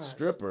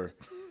stripper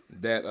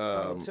that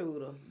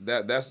Tudor.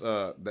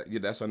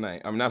 that's her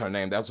name. I'm not her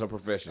name. That's her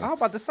profession. I was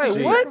about to say,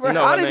 She- what?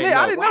 no, I her didn't name,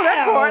 I didn't know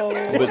that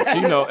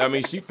part.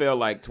 But she fell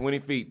like 20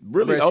 feet.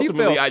 Really, Bruh, she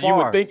ultimately, fell you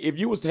would far. think if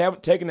you was to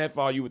have taken that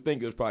fall, you would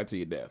think it was probably to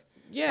your death.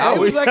 Yeah, I it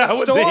would- was like I a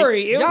would think-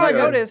 story. It was Y'all like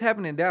know a, that's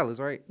happening in Dallas,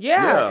 right?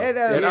 yeah, Yeah. at,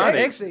 At Onyx.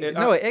 Ecstasy.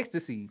 At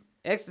Ecstasy,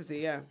 Ecstasy,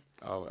 yeah.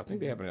 Oh, I think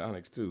they happened at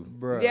Onyx too.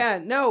 bro. Yeah,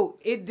 no,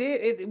 it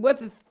did.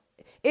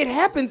 It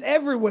happens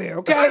everywhere,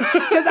 okay?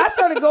 Because I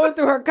started going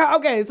through her.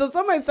 Okay, so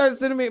somebody started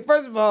sending me.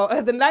 First of all,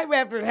 the night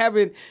after it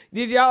happened,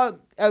 did y'all?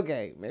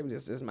 Okay, maybe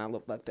this is my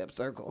little fucked up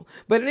circle,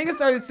 but a nigga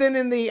started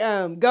sending the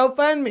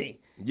GoFundMe.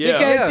 Yeah,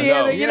 because she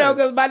had, yeah.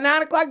 because by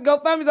 9 o'clock,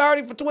 GoFundMe's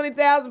already for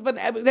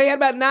 $20,000. They had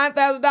about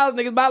 $9,000.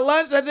 Niggas by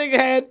lunch, that nigga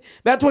had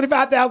about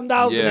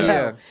 $25,000. Yeah. in the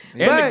Yeah. house.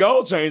 And But- the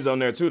gold changed on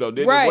there too, though.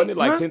 Didn't Right. it? Wasn't it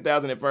like Huh?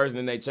 10,000 at first, and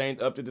then they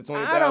changed up to the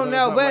 20,000? I don't or know,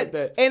 something but like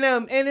that? and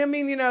I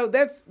mean,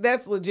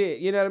 that's legit.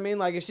 You know what I mean?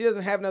 Like if she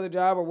doesn't have another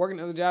job or working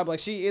another job, like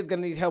she is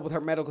gonna need help with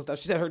her medical stuff.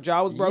 She said her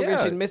jaw was broken,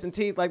 Yeah. she's missing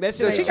teeth, like that shit.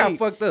 So ain't she got cheap.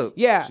 fucked up.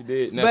 Yeah, She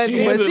did. Now, But she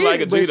then- handled it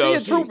like a G, though. a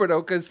She- trooper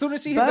though, because as soon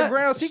as she hit the But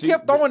ground, she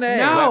kept throwing that.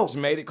 No, She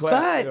made it clap.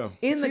 But Yeah.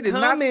 in She the did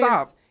not comments,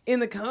 stop. in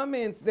the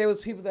comments, there was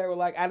people that were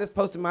like, "I just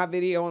posted my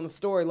video on the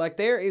story." Like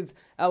there is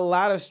a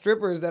lot of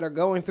strippers that are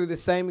going through the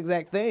same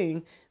exact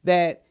thing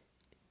that.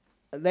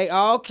 They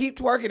all keep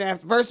twerking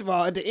after. First of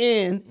all, at the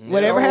end,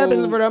 whatever So,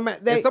 happens for them,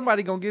 is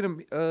somebody gonna get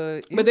them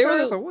but they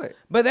insurance were, or what?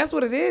 But that's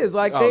what it is.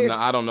 Like Oh, they, no,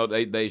 I don't know.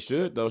 They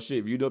should though.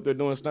 Shit, if you up there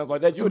doing stunts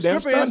like that, you Some a damn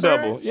stripper stunt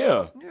double.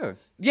 insurance? Yeah. Yeah.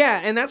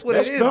 yeah, and that's what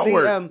That's it is. stunt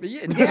work.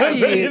 Yeah, yeah,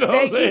 You know what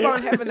they I'm saying? keep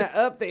on having to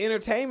up the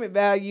entertainment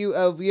value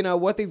of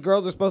what these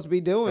girls are supposed to be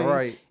doing.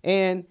 Right.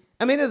 And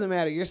I mean, it doesn't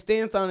matter. Your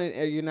stance on it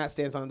or you're not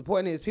stance on it. The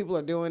point is, people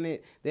are doing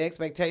it. The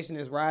expectation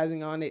is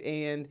rising on it,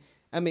 and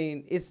I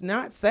mean, it's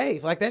not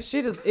safe. Like that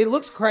shit is. It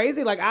looks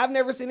crazy. Like I've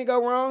never seen it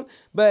go wrong,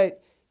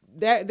 but.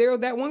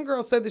 That one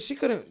girl said that she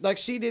couldn't, like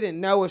she didn't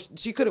know if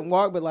she couldn't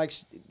walk, but like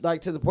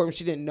to the point where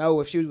she didn't know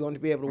if she was going to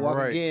be able to walk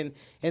Right. again,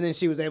 and then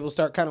she was able to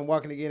start kind of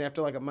walking again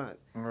after like a month.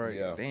 All right.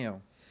 Yeah.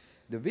 Damn.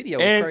 The video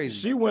was And crazy.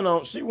 she went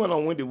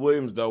on Wendy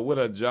Williams though with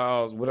her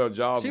jaws She wide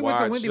went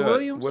to Wendy shut.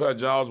 Williams? With her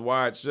jaws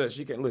wide shut.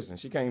 She can't listen.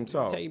 She can't even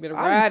talk. Tell you better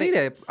I ride didn't see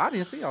it. that. I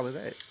didn't see all of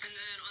that. And then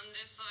on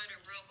this side,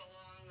 it broke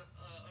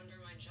along under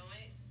my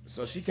joint.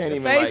 So she can't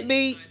even Face like.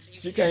 beat.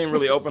 She can't even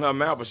really open her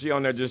mouth, but she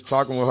on there just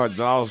talking with her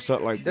jaws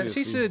shut like That this.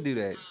 she should do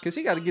that because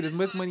she got to get as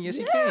much money as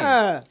she can.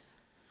 Yeah.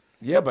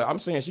 Yeah, but I'm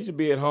saying she should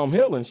be at home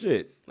healing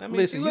shit. I mean,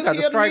 Listen, she you look got to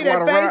good strike me, that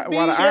while the face while beat,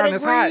 the she had iron that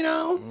is hot. green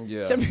on.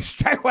 Yeah. She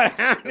strike while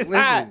the iron is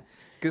hot. Listen,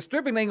 Cause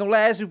stripping ain't gonna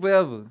last you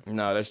forever.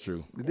 No, that's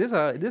true. This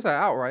her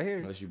out right here.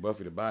 Unless you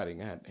Buffy the Body.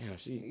 God damn,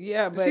 she.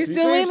 Yeah, but She's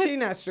still in it? She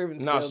not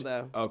stripping No,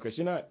 still though. okay,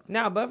 she not.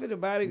 Now Buffy the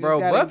Body just Bro,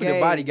 got Buffy the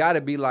Body engaged.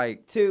 gotta be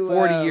like to,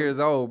 40 years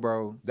old,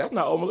 bro. That's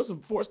not old. Melissa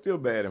Ford's still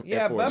bad. At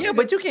Yeah, 40. Buffy- Yeah,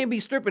 but you can't be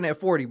stripping at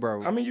 40,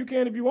 bro. I mean, you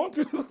can if you want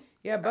to.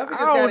 Yeah, Buffy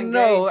just I got don't engaged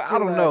know. to, I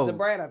don't know. the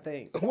Brad, I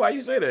think. Why you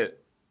say that?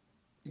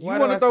 You Why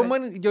want do to I throw say-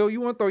 money? Yo,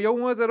 you want to throw your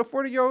ones at a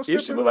 40-year-old stripper?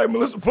 If she look like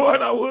Melissa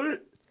Ford, I would.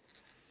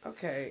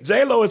 Okay.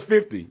 J Lo is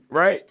 50,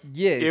 right?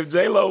 Yes. If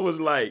J Lo was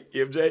like,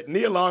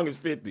 Nia Long is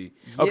 50.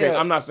 Okay, Yeah.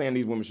 I'm not saying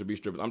these women should be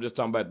strippers. I'm just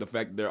talking about the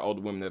fact that there are older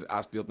women that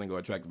I still think are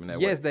attractive in that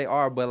Yes, way. they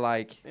are, but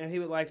like, And he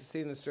would like to see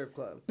in the strip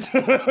club.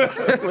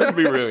 Let's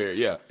be real here.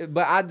 Yeah.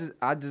 but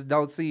I just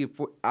don't see it.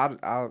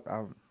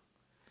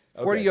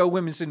 40-year-old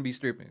women shouldn't be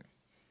stripping.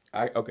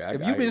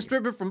 If you've been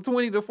stripping from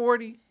 20 to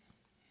 40,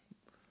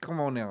 come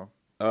on now.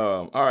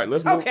 all right,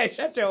 let's move. Okay,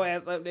 shut your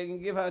ass up, nigga,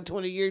 and give her a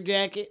 20-year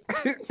jacket.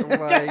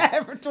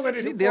 Like, For 20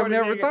 she to damn 40,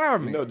 near nigga. You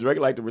retirement. know, Drake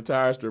like to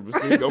retire strippers.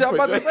 Too. Go So I'm put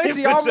about to your- say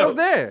she put almost your-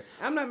 there.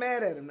 I'm not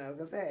mad at him though,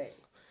 cause hey,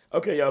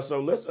 Okay, y'all.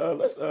 So let's. I'm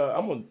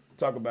gonna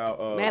talk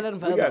about. Mad at him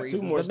for we other got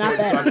reasons, two more but not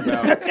stories to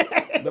that.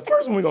 talk about. The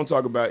first one we're gonna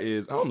talk about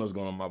is I don't know what's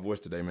going on with my voice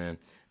today, man.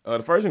 The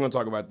first thing we're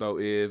gonna talk about though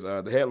is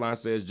the headline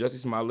says Jussie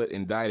Smollett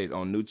indicted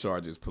on new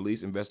charges.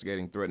 Police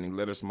investigating threatening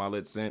letter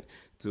Smollett sent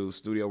to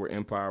studio where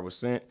Empire was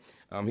sent.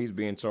 He's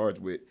being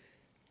charged with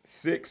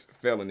 6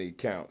 felony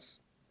counts.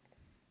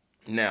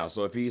 Now,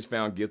 so if he's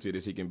found guilty of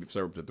this, he can be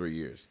served up to 3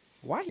 years.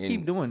 Why he And-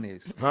 keep doing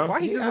this? Huh? Why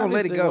he he just won't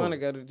let it obviously go? want to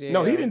go to jail.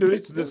 No, he didn't do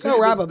this. The Go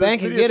rob a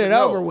bank and city of get it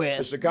Chicago- over with.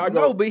 The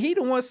Chicago. No, but he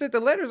the one sent the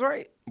letters,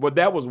 right? But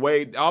that was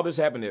way. All this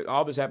happened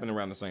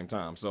around the same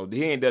time. So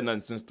he ain't done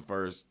nothing since the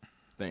first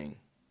thing.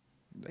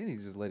 They need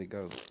to just let it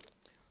go.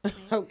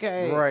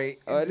 Okay. Right.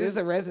 Just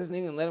arrest this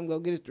nigga and let him go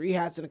get his 3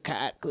 hots in a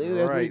cot. Clearly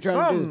that's what he's Right. trying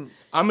to Something. do.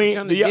 I mean,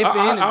 Trying do to dip in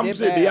and I'm dip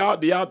saying,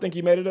 out. do y'all think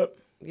he made it up?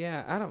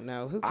 Yeah, I don't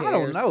know. Who cares? I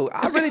don't know.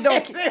 I really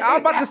don't.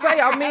 I'm about to say.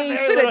 I mean,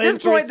 shit. At this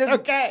point,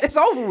 Okay. it's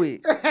over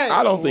with.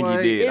 I don't think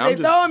What? he did. If I'm they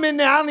just. throw him in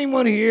there, I don't even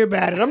want to hear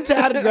about it. I'm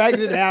tired of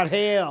dragging it out.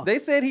 Hell. They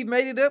said he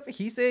made it up.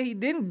 He said he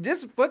didn't.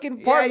 Just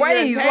fucking part you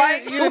ways. done Like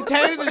tainted- you done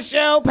tainted the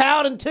show.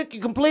 Powell took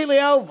you completely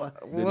over.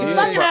 The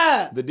Look it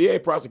up. the DA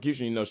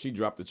prosecution, she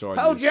dropped the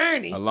charges Whole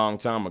journey. a long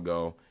time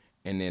ago.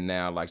 And then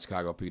now, like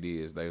Chicago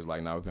PD they was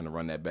like, no, we're going to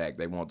run that back.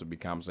 They want to be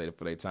compensated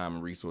for their time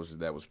and resources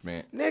that was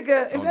spent.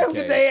 Nigga, if On they the don't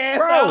get case. their ass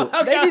Bro,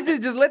 out, they need to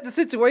just let the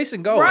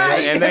situation go. Right.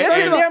 Like, And they-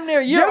 that's and- damn near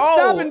a year just old.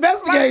 stop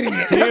investigating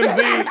it.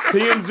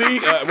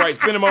 TMZ, right,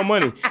 spending more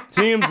money.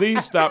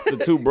 TMZ stopped the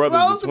 2 brothers,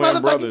 Close the the twin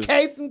motherfucking brothers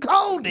case and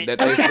cold it. that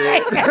they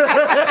said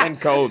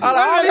and coded. Why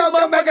All they these gonna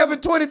come back up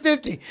in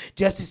 2050?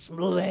 Jussie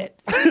Smollett.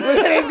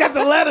 He's got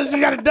the letters. You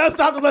got to dust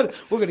off the letters.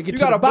 We're gonna get You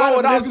to the gotta blow bottom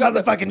it of off. this You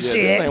gotta- motherfucking Yeah,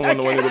 shit. this ain't one of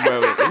the ones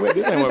about. This ain't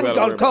This one was about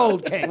called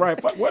Cold Case.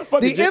 Right. What the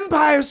fuck The is Jim-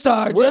 Empire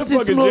star, What the Jussie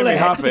fuck is Jimmy Smollett.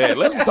 Hoffa at?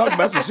 Let's talk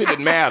about some shit that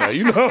matter.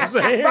 You know what I'm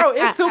saying? Bro,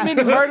 it's too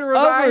many murderers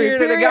out Over here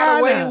it, that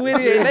got period. away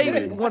with it,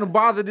 and they want to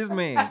bother this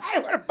man. I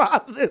want to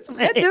bother this man.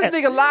 Let this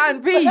nigga lie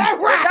in peace. That's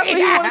what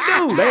he want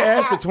to do. They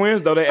asked the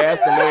twins though. They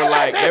asked them. They were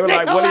like,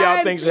 what do y'all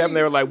lying think to should happen?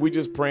 They were like, we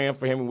just praying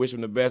for him and wish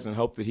him the best and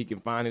hope that he can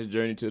find his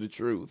journey to the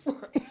truth.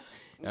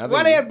 And I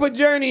Why think- they had to put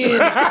Journey in?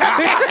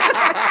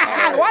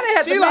 Why they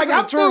have She to like, mention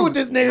I'm the through with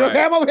truth? this nigga. Right.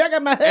 Okay, I'm over here. I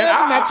got my And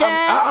husband, my child.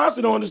 I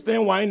honestly don't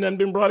understand why ain't nothing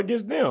been brought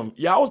against them.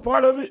 Y'all was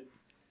part of it.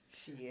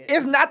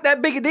 It's not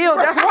that big a deal.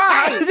 That's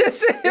why.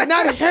 It's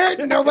not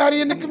hurting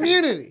nobody in the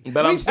community.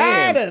 But I'm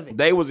tired saying of it.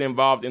 they was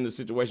involved in the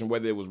situation,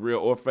 whether it was real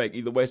or fake.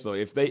 Either way, so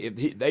if they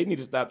need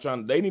to stop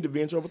trying. They need to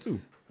be in trouble too.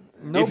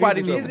 Nobody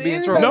If he's needs in to be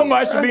in trouble. trouble.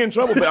 Nobody should be in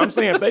trouble, but I'm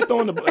saying if they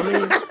throwing the. I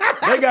mean,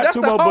 they got That's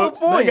 2 the more whole books.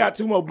 point. They got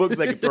 2 more books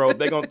they can throw. If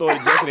they gonna throw it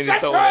at Justin, they need to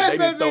throw it.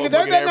 They need to throw it They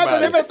at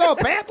everybody. better throw a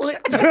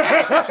pamphlet.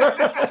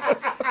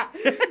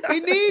 We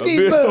need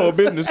these Throw a books.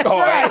 business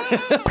card.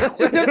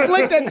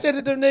 Flick that shit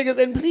at them niggas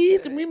and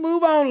please can we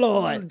move on,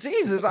 Lord?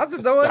 Jesus, I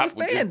just don't Stop with this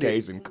understand it.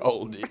 case and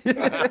cold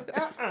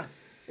it.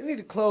 You need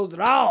to close it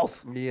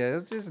off. Yeah,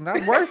 it's just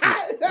not worth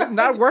it. It's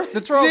not worth the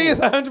trouble. She is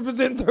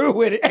 100% through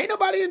with it. Ain't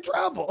nobody in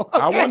trouble.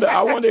 I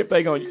wonder if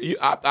they gonna.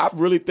 I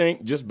really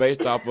think just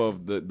based off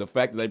of the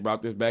fact that they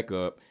brought this back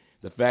up,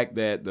 the fact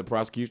that the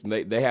prosecution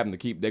they're gonna have to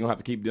keep dealing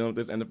with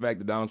this, and the fact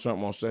that Donald Trump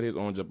won't shut his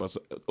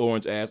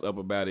orange ass up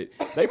about it.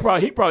 He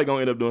probably gonna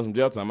end up doing some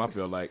jail time. I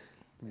feel like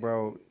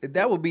Bro,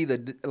 that would be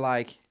the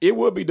like. it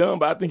would be done,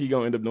 but I think he's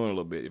gonna end up doing a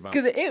little bit. If I'm,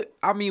 Because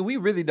I mean, we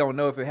really don't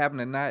know if it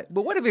happened or not.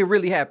 But what if it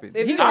really happened?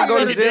 If He you gonna go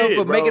think to it jail did,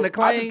 for bro. making a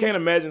claim. I just can't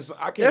imagine.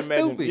 I can't That's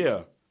imagine. stupid.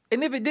 Yeah.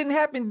 And if it didn't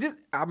happen,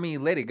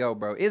 let it go,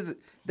 bro.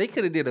 They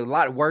could have did a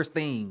lot worse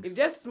things. If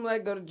Jussie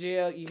Smollett go to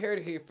jail, you heard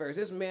it here first.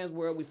 This man's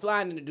world. We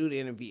flying in to do the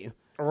interview.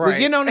 Right. We're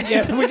getting on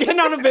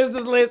the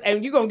business list,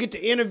 and you're gonna get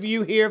the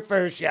interview here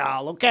first,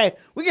 y'all. Okay,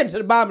 we getting to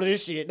the bottom of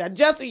this shit. Now,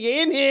 Jussie,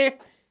 you're in here.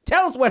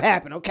 Tell us what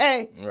happened,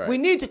 okay? Right. We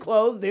need to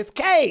close this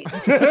case.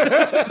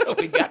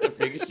 We got to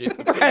figure shit.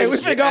 Hey, we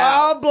shit finna go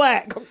out. all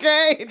black,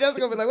 okay? Just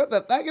gonna be like, what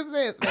the fuck is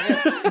this?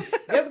 Man?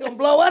 That's gonna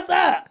blow us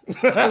up.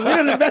 'Cause we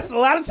done invested a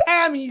lot of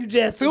time in you,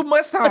 Jesse. Too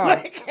much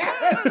time.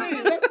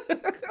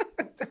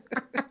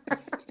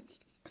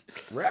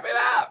 Wrap it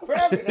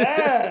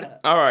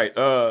All right.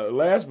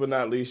 Last but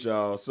not least,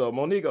 y'all. So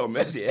Monique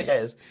messy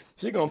ass.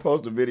 She gonna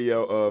post a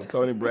video of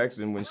Toni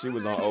Braxton when she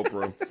was on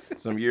Oprah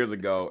some years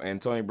ago,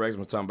 and Toni Braxton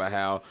was talking about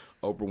how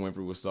Oprah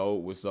Winfrey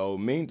was so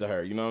mean to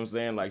her. You know what I'm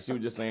saying? Like she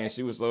was just saying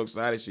she was so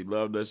excited, she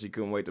loved her, she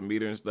couldn't wait to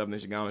meet her and stuff. And then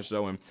she got on the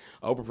show, and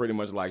Oprah pretty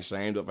much like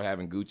shamed her for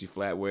having Gucci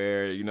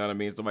flatware. You know what I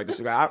mean? Stuff like that.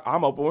 She like,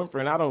 I'm Oprah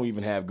Winfrey, and I don't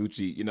even have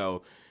Gucci.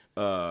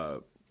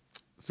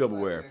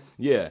 Silverware.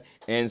 Yeah.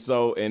 And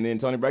then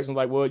Toni Braxton was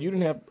like, well, you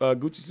didn't have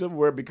Gucci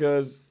silverware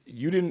because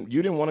you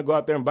didn't want to go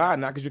out there and buy it,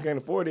 not because you can't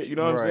afford it. You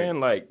know what I'm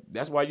saying? Like,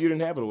 that's why you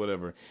didn't have it or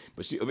whatever.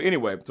 But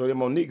anyway, so then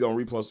Monique gonna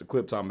repost a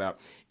clip talking about,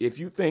 if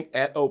you think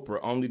at Oprah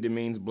only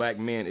demeans black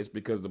men, it's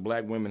because the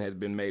black women has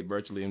been made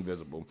virtually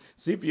invisible.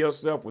 See for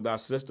yourself with our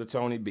sister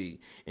Toni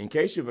B. In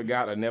case you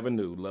forgot or never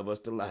knew, love us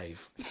to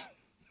life.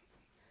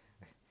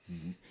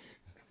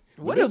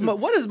 What is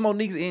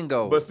Monique's end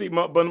goal? But see,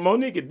 but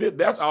Monique,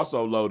 that's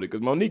also loaded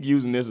because Monique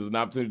using this as an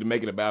opportunity to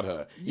make it about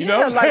her. You know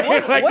what I'm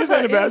saying? Like, what's this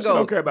ain't her about end she goal?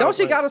 don't care about Don't her she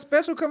friend. got a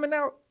special coming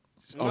out?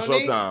 On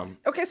Monique? Showtime.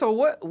 Okay, so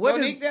what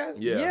Monique is... does?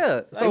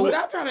 Yeah. So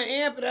stop trying to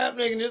amp it up,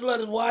 nigga, and just let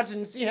us watch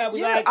and see how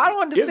we yeah, like. I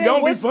don't understand. It's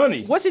gonna be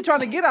funny. What's she trying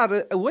to get out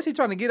of? What's she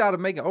trying to get out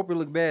of making Oprah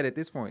look bad at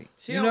this point?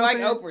 She You don't know what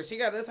like I'm saying? Oprah. She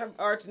got this her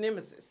arch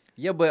nemesis.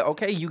 Yeah, but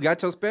okay, you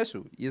got your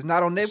special. It's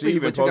not on Netflix, She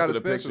even but you got a posted a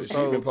special. picture. She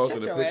So, even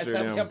posted Shut a your ass picture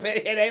up. of Your them.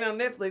 petty head ain't on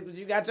Netflix, but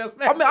you got your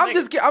special. I mean,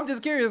 nigga. I'm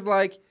just curious.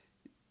 Like,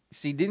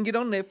 she didn't get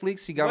on Netflix.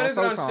 She got What on is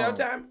it on Showtime.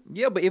 Showtime?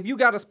 Yeah, but if you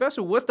got a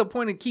special, what's the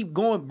point of keep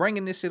going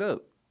bringing this shit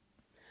up?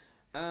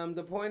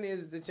 The point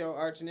is that your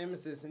arch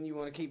nemesis and you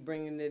want to keep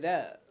bringing it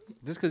up.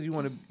 Just because you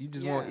want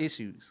Yeah.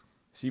 issues,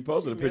 She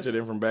posted a picture of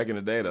them from back in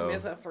the day, though.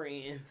 Miss her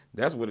friend.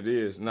 That's what it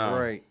is. Nah.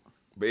 right?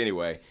 But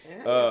anyway.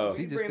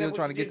 She just still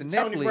trying to get to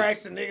Toni Netflix.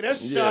 Braxton, nigga.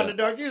 That's a Yeah. shot in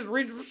the dark. You just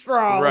reach for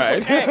straws.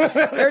 Right.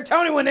 Her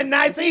Tony wasn't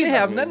nice They either.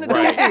 have nothing to do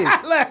Right. with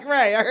this. Look,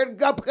 right. I heard a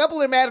couple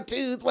of them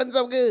attitudes wasn't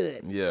so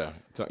good. Yeah.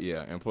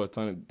 Yeah. And plus,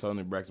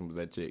 Toni Braxton was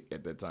that chick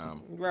at that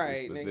time.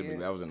 Right, Specifically, nigga.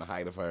 that was in the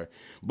height of her.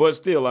 But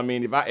still, I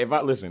mean, if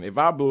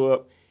I blew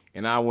up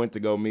and I went to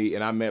go meet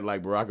and I met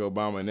like Barack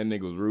Obama and that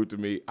nigga was rude to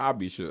me, I'd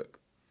be shook.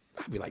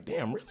 I'd be like,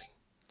 damn, really?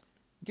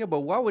 Yeah,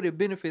 but why would it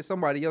benefit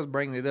somebody else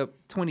bringing it up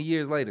 20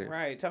 years later?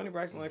 Right. Toni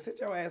Braxton, like,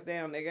 sit your ass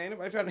down, nigga. Ain't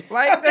nobody trying to.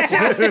 Like,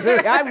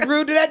 I'm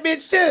rude to that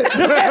bitch, too.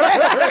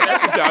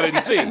 That's what y'all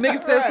didn't see.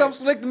 nigga said something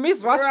slick to me,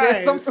 so I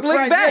said something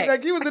slick back.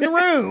 Like you was in the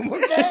room,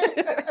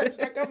 okay?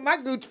 Check out my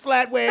Gucci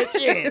flatware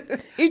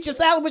shit. Eat your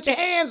salad with your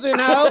hands in,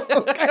 ho.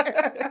 Okay?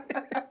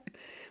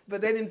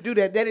 But they didn't do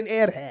that. They didn't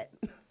air that.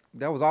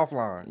 That was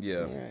offline.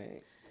 Yeah.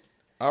 Right.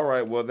 All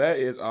right. Well, that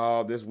is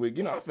all this week.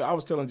 You know, I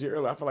was telling G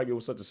earlier, I feel like it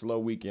was such a slow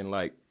week in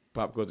like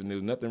pop culture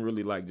news. Nothing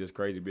really like just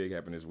crazy big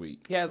happened this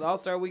week. He has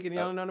All-Star Weekend.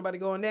 Y'all don't know nobody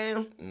going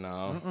down?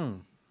 No.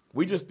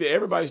 We just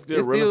everybody's still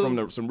It's reeling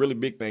still- from some really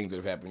big things that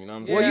have happened. You know what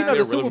I'm saying? Well, you know,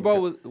 the Still Super reeling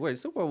Bowl was... Wait,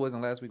 Super Bowl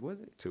wasn't last week,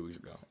 was it? 2 weeks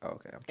ago. Oh,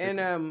 okay. I'm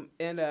tripping.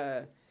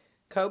 And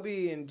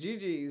Kobe and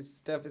Gigi's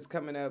stuff is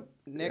coming up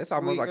next It's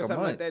almost week like or a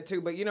something like month. that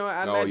too. But you know,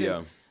 I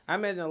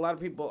imagine a lot of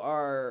people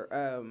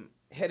are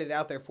headed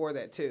out there for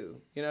that too.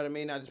 You know what I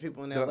mean? Not just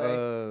people in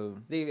LA.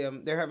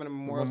 They're having a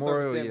memorial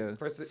service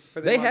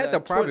for them They on had the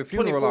private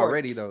funeral 24th.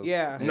 already, though.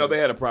 Yeah. No, they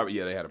had a private.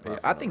 Yeah, they had a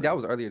private. I think that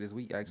was earlier this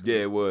week, actually.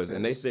 Yeah, it was,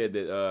 and they said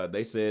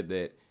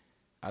that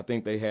I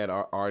think they had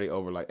already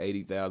over like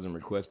 80,000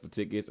 requests for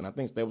tickets, and I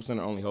think Staples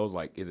Center only holds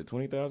like, is it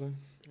 20,000?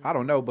 I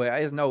don't know, but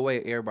there's no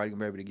way everybody can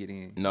be able to get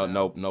in.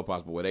 No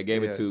possible way. They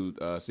gave it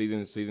Yeah. to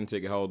season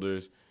ticket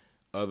holders,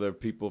 other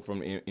people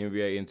from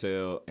NBA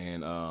Intel,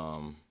 and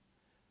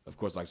of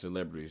course like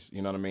celebrities.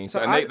 You know what I mean? So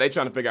and they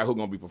trying to figure out who's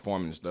gonna be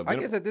performing and stuff. I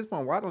guess at this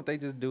point, why don't they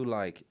just do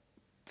like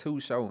 2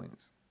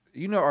 showings?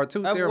 You know, or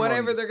 2 ceremonies.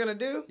 Whatever they're gonna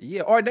do.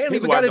 Yeah, or they don't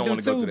His even wife gotta don't do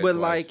wanna go 2, through that but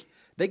twice. like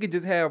they could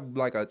just have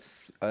like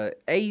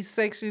a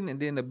section and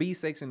then the B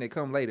section that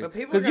come later. But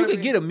people Because you are gonna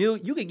could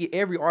get you could get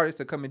every artist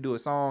to come and do a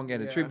song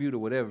and a Yeah. tribute or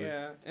whatever.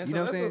 Yeah, and You so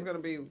know what that's I'm what's saying? gonna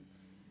be.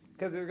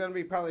 Because there's gonna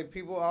be probably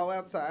people all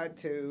outside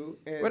too.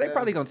 And, Well, they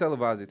probably gonna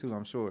televise it too,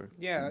 I'm sure.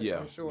 Yeah, Yeah,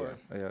 I'm sure.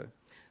 Yeah.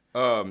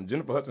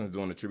 Jennifer Hudson's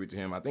doing a tribute to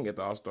him. I think at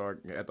the All-Star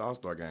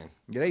game.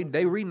 Yeah,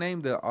 they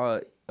renamed the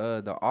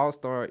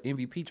All-Star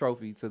MVP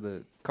trophy to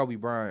the Kobe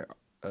Bryant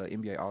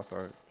NBA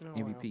All-Star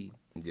MVP.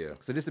 Yeah.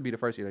 So this would be the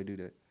first year they do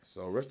that.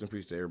 So rest in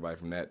peace to everybody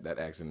from that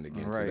accident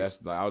again. So Right. that's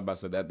I was about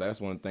to say that's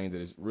one of the things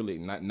that is really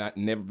not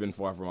never been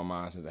far from my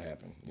mind since it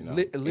happened. You know,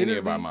 any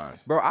of our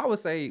minds. Bro, I would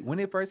say when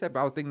it first happened,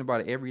 I was thinking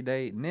about it every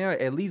day. Now,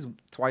 at least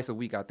twice a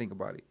week, I think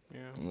about it.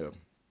 Yeah.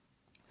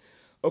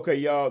 Okay,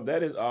 y'all,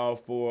 that is all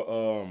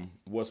for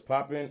what's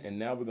popping, and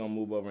now we're gonna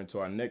move over into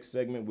our next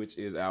segment, which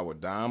is our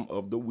dime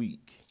of the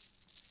week.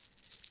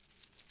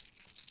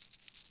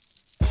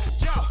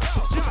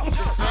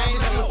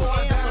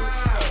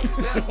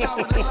 That's top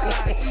of the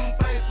line. Cute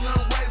face,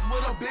 slim waist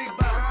with a big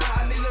behind.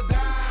 I need a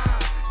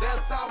dime.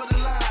 That's top of the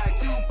line.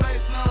 Cute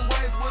face, slim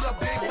waist with a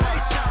big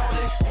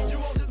behind. You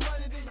want this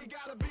money, then you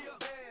gotta be a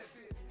bad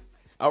bitch.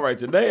 All right,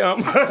 today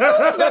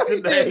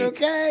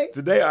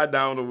today our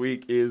dime of the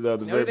week is the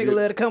No very nigga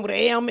love to come with an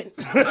ailment.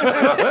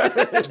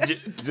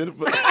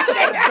 Jennifer.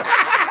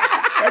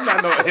 That's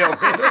not no helmet.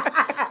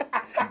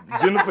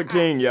 Jennifer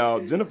King, y'all.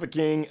 Jennifer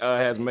King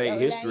has made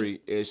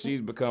history as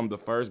she's become the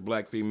first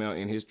black female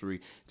in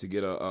history to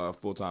get a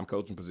full-time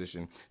coaching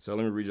position. So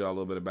let me read y'all a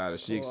little bit about it.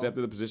 She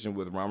accepted the position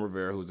with Ron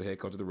Rivera, who's the head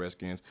coach of the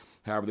Redskins.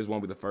 However, this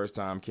won't be the first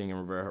time King and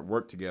Rivera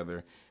worked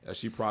together.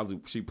 She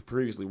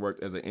previously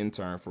worked as an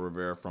intern for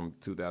Rivera from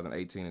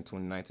 2018 and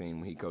 2019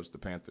 when he coached the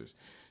Panthers.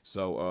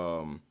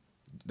 So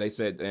they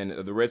said, and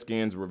the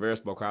Redskins, Rivera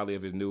spoke highly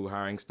of his new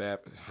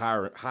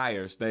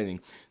hire, stating,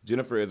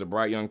 Jennifer is a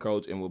bright young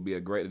coach and will be a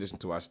great addition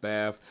to our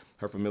staff.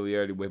 Her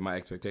familiarity with my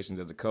expectations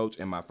as a coach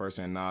and my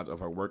firsthand knowledge of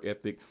her work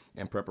ethic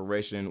and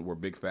preparation were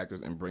big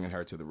factors in bringing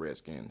her to the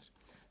Redskins.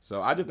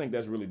 So I just think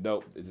that's really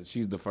dope.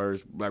 She's the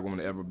first black woman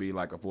to ever be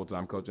like a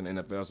full-time coach in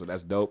the NFL, so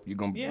that's dope. You're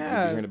going to be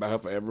hearing about her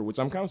forever, which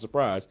I'm kind of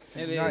surprised.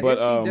 Nah, But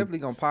she definitely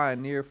going to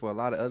pioneer for a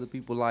lot of other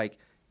people. Like,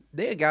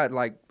 they got,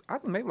 like, I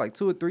think maybe like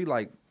 2 or 3,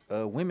 like,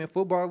 women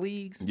football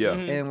leagues. Yeah.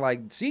 And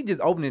like she just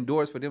opening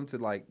doors for them to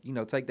like, you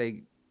know, take their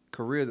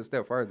careers a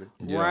step further.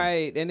 Yeah.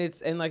 Right.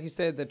 And like you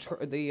said,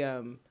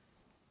 the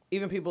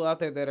even people out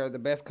there that are the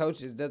best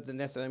coaches doesn't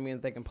necessarily mean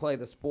that they can play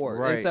the sport.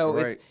 Right, And so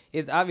right.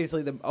 it's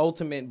obviously the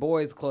ultimate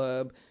boys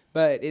club,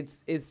 but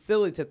it's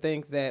silly to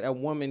think that a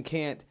woman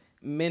can't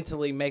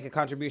mentally make a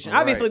contribution.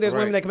 Right, Obviously there's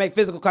women right. that can make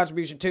physical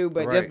contribution too,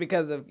 but Right. just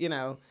because of, you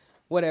know,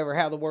 whatever,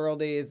 how the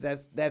world is,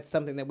 that's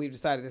something that we've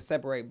decided to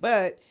separate.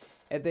 But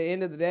at the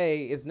end of the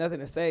day, it's nothing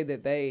to say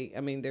that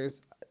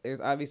there's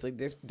obviously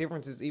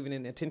differences even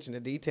in attention to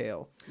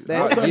detail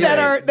that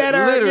Yeah, that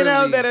are you know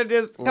literally. that are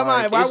just come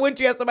Like, on. Why it's- wouldn't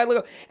you have somebody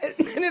look? And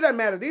it doesn't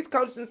matter. These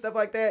coaches and stuff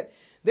like that,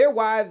 their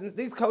wives and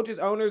these coaches,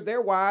 owners, their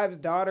wives,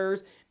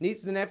 daughters,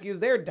 nieces and nephews,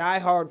 they're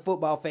diehard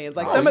football fans.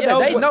 Like some of yeah,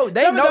 those, they know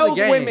some of the those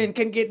game. women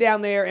can get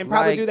down there and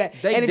probably Like, do that.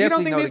 they And if you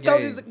don't definitely think know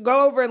these the coaches game.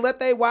 go over and let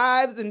their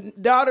wives and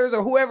daughters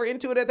or whoever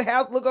into it at the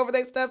house look over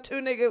their stuff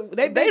too, nigga,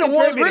 they They the ones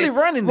contributed. really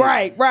running it.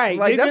 Right.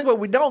 Like They that's just- what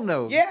we don't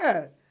know.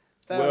 Yeah.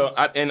 So,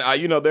 Well,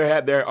 you know,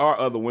 there are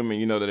other women,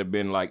 you know, that have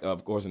been like,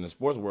 of course, in the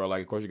sports world.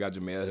 Like, of course, you got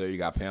Jamel Hill, you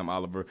got Pam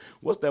Oliver.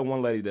 What's that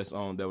one lady that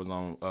was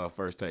on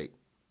First Take?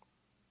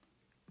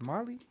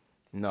 Molly?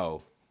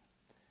 No,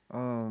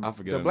 I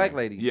forget the her black name.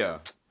 lady. Yeah.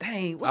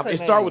 Dang, what's her It name?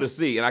 started with a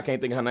C, and I can't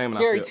think of her name. and I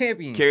Carrie feel-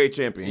 Champion. Carrie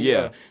Champion,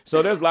 yeah.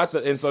 So there's lots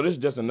of, and so this is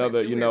just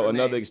another, you know, superhero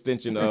another name.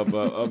 extension of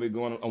it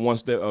going on one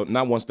step,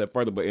 not one step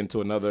further, but into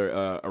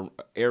another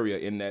area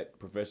in that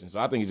profession. So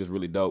I think it's just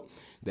really dope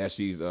that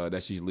she's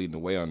leading the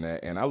way on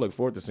that, and I look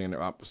forward to seeing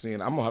her. I'm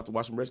gonna have to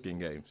watch some Redskin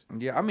games.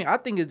 Yeah, I mean, I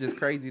think it's just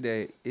crazy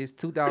that it's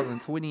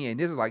 2020 and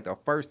this is like the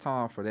first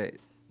time for that.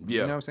 Yeah, You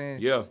know what I'm saying?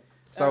 Yeah.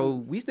 So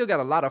we still got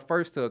a lot of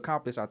firsts to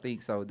accomplish, I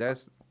think. So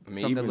that's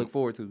something to even look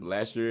forward to.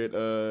 Last year at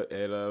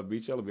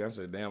Beachella, I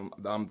said, "Damn,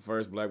 I'm the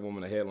first black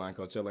woman to headline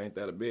Coachella. Ain't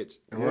that a bitch?"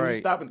 And when you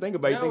Right. stop and think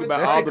about it, you No, think it's-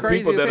 about that all shit the crazy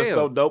people as that are hell.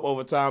 so dope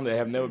over time that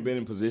have never been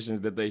in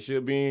positions that they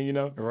should be in. You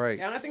know, Right.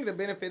 and I think the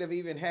benefit of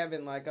even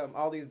having like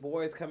all these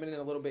boys coming in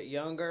a little bit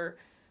younger,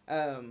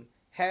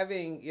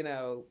 having, you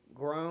know,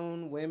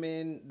 grown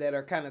women that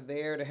are kind of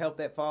there to help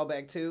that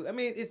fallback too. I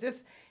mean, it's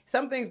just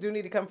some things do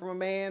need to come from a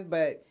man,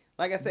 but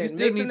like I said, still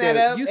mixing need that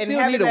that- up you and still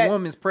having need a that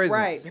woman's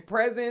presence. right,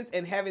 presence,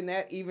 and having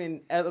that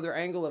even other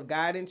angle of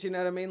guidance. You know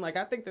what I mean? Like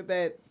I think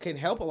that can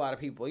help a lot of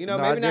people. You know,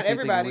 No, I maybe not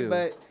definitely think it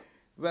everybody, will.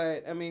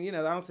 but I mean, you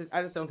know,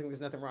 I just don't think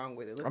there's nothing wrong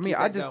with it. Let's I mean, keep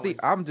I that just going. think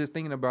I'm just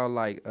thinking about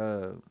like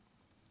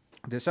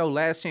the show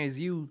Last Chance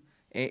U,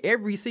 and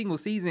every single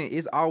season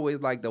it's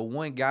always like the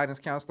one guidance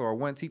counselor or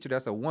one teacher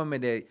that's a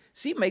woman that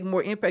she make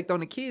more impact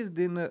on the kids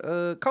than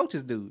the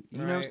coaches do. You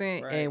know what I'm Right,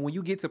 saying? right. And when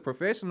you get to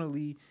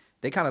professionally,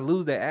 they kind of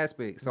lose that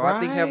aspect. So I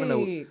think having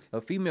Right. a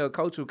female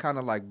coach will kind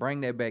of like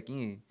bring that back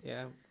in.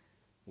 Yeah.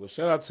 well,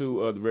 shout out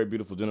to the very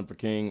beautiful Jennifer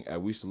King.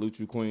 We salute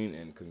you, Queen,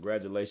 and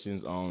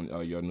congratulations on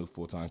your new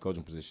full-time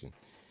coaching position.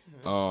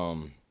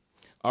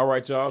 All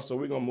right, y'all. So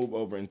we're gonna move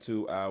over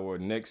into our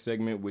next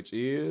segment, which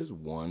is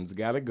One's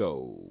Gotta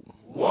Go.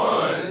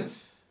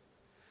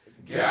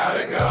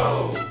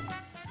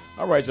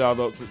 All right, y'all.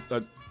 Though,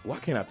 why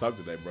can't I talk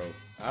today, bro?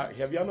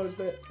 Have y'all noticed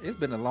that? It's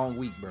been a long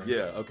week, bro.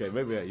 Yeah. Okay.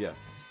 Maybe. Yeah.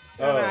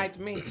 All right,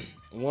 to me.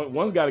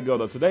 One's got to go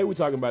though. Today we're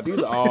talking about these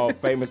are all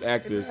famous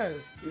actors.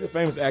 does. These are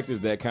famous actors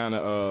that kind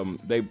of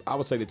I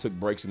would say they took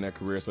breaks in their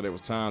career. So there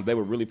was time they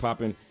were really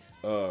popping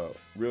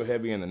real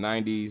heavy in the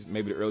 90s,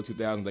 maybe the early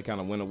 2000s. They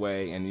kind of went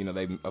away, and you know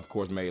they of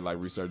course made like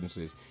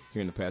resurgences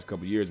here in the past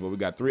couple years. But we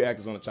got 3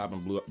 actors on the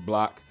chopping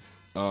block,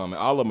 and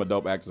all of them are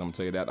dope actors. I'm gonna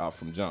tell you that off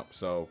from jump.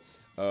 So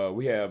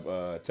we have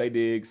Taye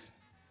Diggs,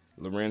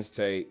 Lorenz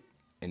Tate,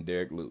 and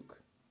Derek Luke.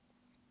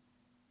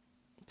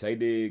 Taye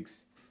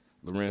Diggs,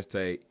 Lorenz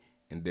Tate,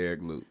 and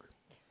Derek Luke.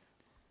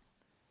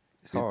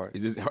 It's hard.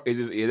 Is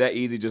that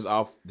easy just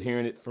off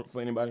hearing it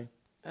for anybody?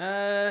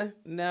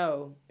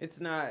 No, it's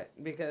not,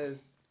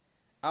 because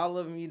all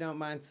of them you don't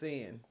mind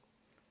seeing.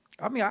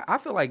 I mean, I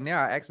feel like now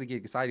I actually get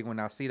excited when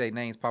I see their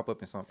names pop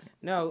up in something.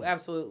 No,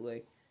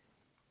 absolutely.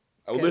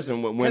 Oh,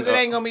 listen, when Because it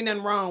ain't gonna be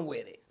nothing wrong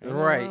with it.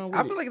 Right. wrong with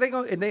I it. feel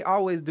like they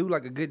always do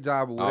like a good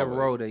job of whatever always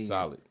role they in.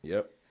 solid.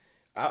 Yep.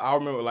 I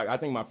remember, like, I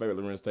think my favorite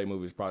Lorenz Tate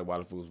movie is probably Why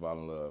the Fools Fall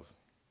in Love.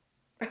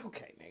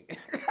 Okay, nigga.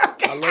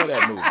 I love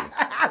that movie.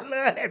 I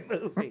love that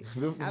movie.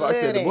 I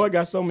said the boy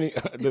got so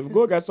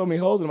many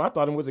holes in him. I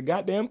thought it was a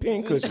goddamn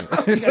pincushion.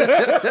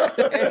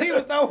 And he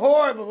was so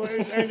horrible.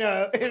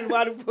 And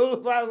why the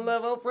fools I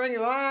love old Frank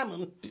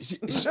Lyman.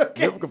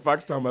 Vivica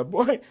Fox talking about,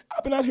 boy,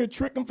 I've been out here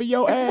tricking for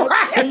your ass,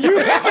 and you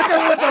was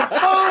a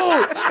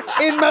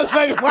fool in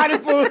motherfucking Why the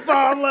Fools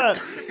Fall in Love.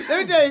 Let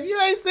me tell you, if you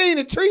ain't seen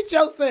it, treat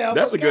yourself.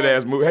 That's a good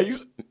ass movie. Hey,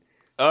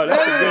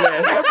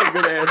 that's a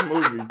good ass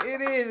movie.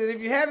 It is, and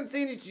if you haven't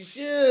seen it, you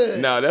should.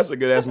 No, that's a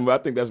good ass movie. I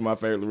think that's my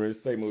favorite Lorenz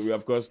Tate movie.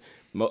 Of course,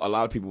 a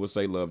lot of people would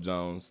say Love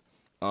Jones,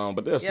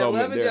 but there's Yeah, so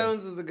Love many. and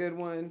Jones was a good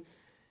one.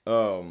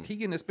 He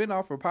getting a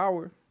spinoff for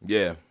Power.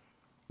 Yeah.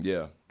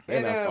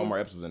 And And, Omar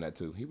Epps was in that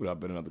too. He would have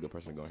been another good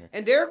person to go here.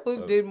 And Derek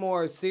Luke did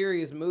more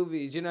serious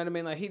movies. You know what I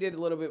mean? Like he did a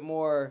little bit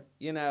more.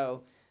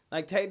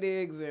 Like Tay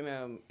Diggs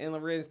and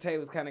Lorenz Tate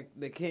was kind of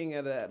the king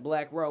of the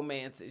black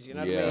romances. You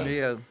know what I mean?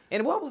 Yeah.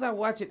 And what was I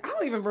watching? I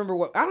don't even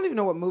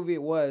know what movie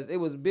it was. It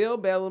was Bill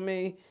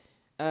Bellamy.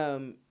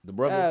 The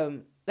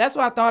brothers. That's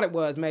what I thought it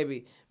was.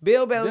 Maybe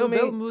Bill Bellamy.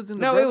 Bellamy was in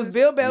The No, it was Brothers?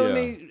 Bill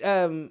Bellamy.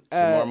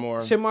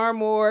 Shamar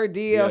Moore.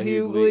 D.L.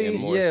 Hughley.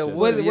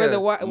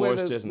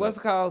 Morris Chestnut. What's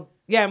it called?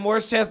 Yeah,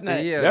 Morris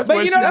Chestnut. Yeah. That's But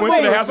when you she know, that's went to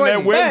what the was house in that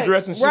funny. wedding But-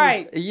 dress and she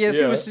right. Yeah,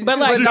 she was. But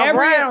like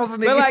Browns,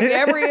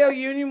 Gabrielle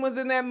Union was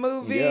in that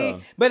movie. Yeah.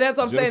 But that's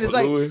what I'm saying. It's Jennifer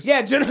like, Lewis.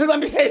 yeah, Jennifer. Let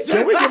me tell you,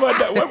 Can we give her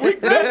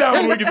that? That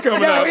Diamond Week is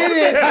coming No, out. it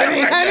is,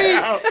 honey.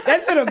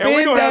 That should have And we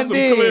been gonna have done. some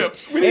did.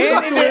 clips. We need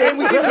some And clips.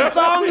 we get the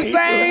song the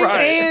same.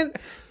 Right. And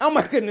oh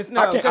my goodness,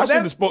 no. I 'cause shouldn't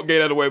that's- have spoke gate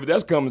out of the way, but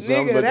that's coming soon.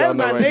 I'm Nigga, gonna let y'all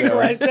that's know my nigga now.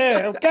 right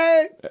there,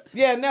 okay?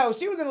 Yeah, no,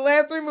 she was in the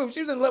last 3 movies.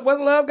 She was in What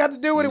Love Got to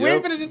Do with It. We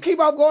ain't Yep. finna just keep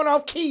off going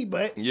off key,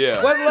 but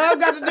Yeah. What Love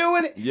Got to Do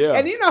with It? Yeah.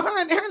 And you know, her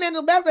and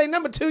Angela Bassett ain't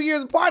number 2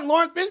 years apart. And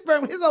Lawrence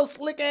Fishburne, his old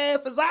slick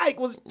ass as Ike,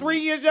 was 3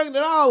 years younger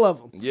than all of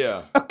them.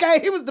 Yeah. Okay,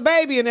 he was the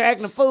baby in there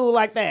acting a fool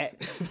like that.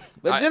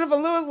 But I- Jennifer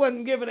Lewis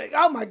wasn't giving it.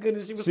 Oh my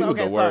goodness, she was She so was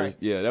okay. the Sorry. worst.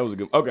 Yeah, that was a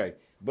good. Okay.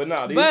 But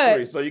no, these But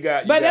three. So you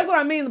got. that's what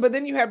I mean. But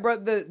then you had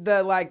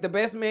the like the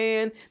best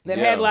man that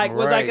Yeah. had like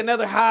was like Right.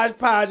 another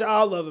hodgepodge of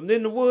all of them.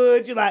 Then the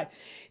Woods, you like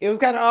it was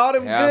kind of all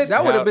them House- good.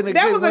 That would have been a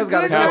That good was a one's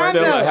gotta good go. time,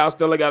 though. How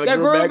Stella got a That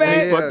good groove back when he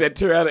back. fucked that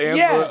tear out of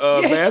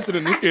Angela Yeah. Bassett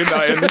in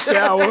the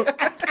shower.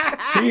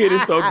 He hit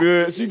it so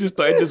good. She just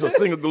thought just a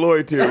single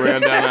glory tear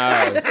ran down her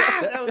eyes.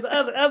 That was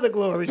the other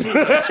glory. Too.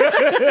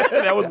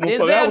 That was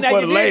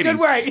for the ladies. Good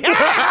work. For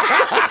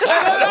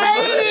the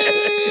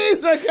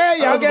ladies. Okay,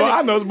 y'all get I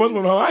it. know it's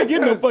Muslim at home. I ain't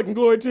getting no fucking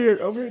glory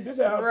tear over here at this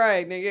house.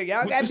 Right, nigga.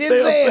 Y'all got the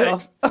stale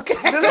Denzel. sex.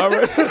 Okay. All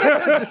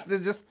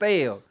right. just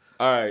stale.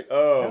 All right.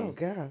 Oh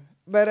God.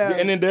 But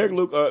and then Derek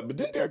Luke. But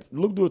didn't Derek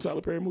Luke do a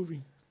Tyler Perry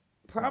movie?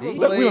 probably.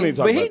 Look, we don't need to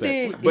talk But about he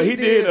that. did. But he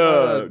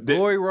did.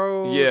 Glory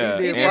Road. yeah,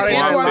 He did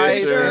Antoine Friday Night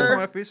Fisher. Lights,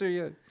 Antoine Fisher.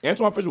 Yeah.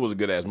 Antoine Fisher was a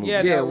good ass movie.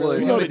 Yeah, Yeah, no, it was. really.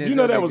 You know, Him and did you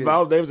know Denzel that was did.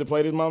 Viola Davis that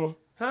played his mama?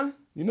 Huh?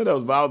 You know that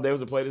was Viola Davis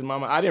that played his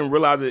mama? I didn't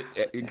realize it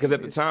because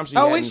at the time she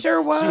Oh, it hadn't,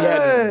 sure she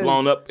hadn't was.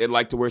 blown up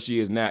like to where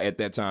she is now at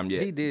that time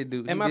yet. He did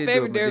do. And my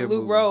favorite Derek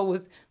Luke role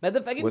was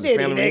motherfucking Was it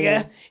Diddy, Family nigga.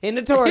 Reunion? In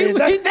Notorious.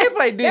 He did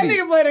play That Diddy.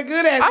 nigga played a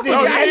good ass Diddy.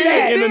 No, Yeah, he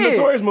did in the did.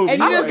 Notorious movie. And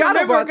you I just forgot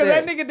remember about because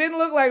that that. nigga didn't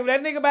look like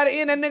that nigga by the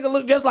end. That nigga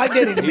looked just like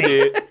Diddy. To He me.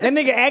 did. That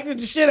nigga acted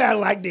the shit out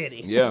like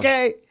Diddy. Yeah.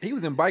 Okay. He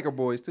was in Biker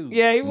Boys too.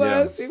 Yeah, he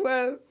was. Yeah. He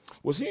was.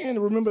 Was he in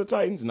Remember the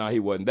Titans? No,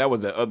 he wasn't. That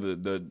was the other.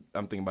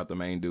 I'm thinking about the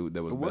main dude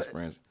that was What? best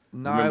friends.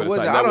 No, Remember it the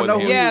wasn't. Titans? I That don't know.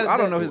 wasn't Who, him. Yeah, I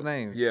don't know his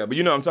name. Yeah, but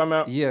you know what I'm talking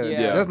about? Yeah,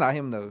 Yeah. that's not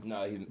him though.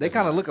 No, They that's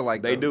kind of not. look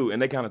alike. They though. do,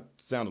 and they kind of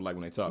sounded like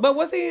when they talk. But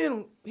was he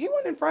in? He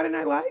wasn't in Friday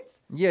Night Lights.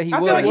 Yeah, he I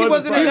was. feel like he was was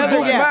in in Friday another.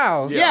 Night Yeah.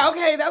 Miles. Yeah.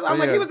 Okay. I'm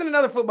like Yeah. he was in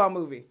another football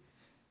movie.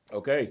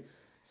 Okay,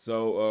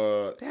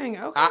 so Dang.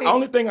 Okay.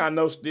 only thing I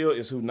know still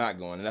is who not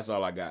going, and that's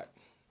all I got.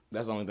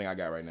 That's the only thing I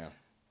got right now.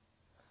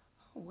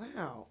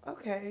 Wow.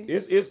 Okay.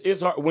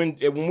 It's hard when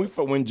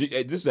G,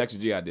 this is actually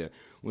G idea.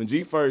 When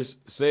G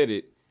first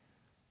said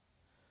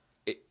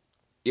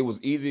it was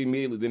easy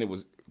immediately. Then it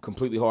was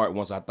completely hard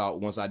once I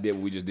did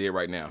what we just did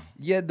right now.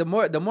 Yeah, the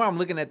more I'm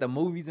looking at the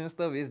movies and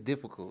stuff, it's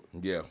difficult.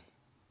 Yeah,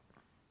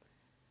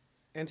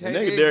 And and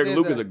nigga Derek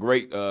Luke is a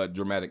great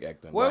dramatic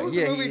actor. What was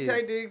Yeah, the he movie is.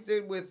 Tay Diggs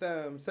did with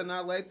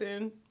Sanaa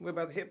Lathan? What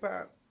about the hip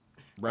hop?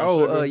 Brown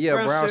Sugar?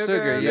 Yeah, Brown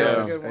Sugar. That Yeah, was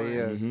a good one. yeah.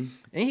 Mm-hmm.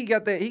 And he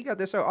got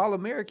that show All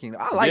American.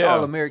 I like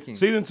All American.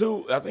 Season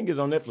 2, I think, is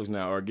on Netflix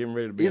now, or getting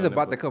ready to be. He's on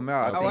about Netflix. to come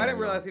out, I Oh, think. I didn't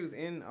realize he was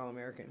in All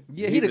American.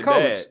 Yeah, He's he the the coach.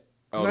 dad.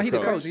 Oh, No, the he the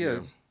coach, coach. Yeah. yeah.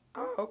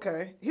 Oh,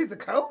 okay. He's the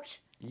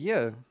coach?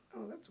 Yeah.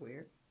 Oh, that's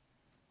weird.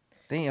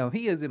 Damn,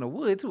 he is in the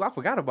wood too. I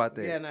forgot about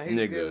that. Yeah, no, he's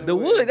Nigga. good. in The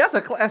Wood, that's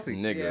a classic.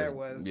 Nigga. Yeah, it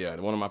was. Yeah,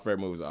 one of my favorite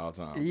movies of all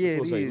time. Yeah,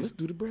 People it say, is. let's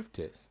do the breath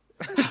test.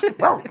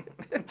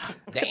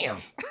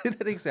 Damn. That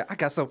nigga said, I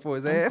got something for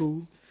his I'm ass.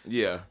 cool.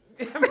 Yeah.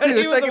 But he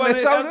was the shaking one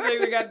that that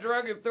shoulder. got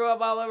drunk and threw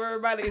up all over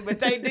everybody. But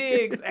Tay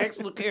Diggs'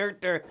 actual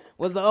character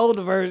was the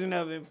older version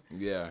of him.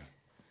 Yeah.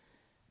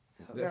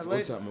 God,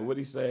 What did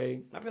he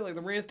say? I feel like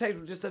the Lorenz Tate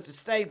was just such a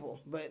staple,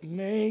 but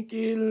Make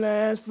it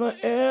last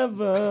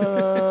forever.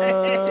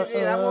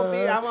 and I'm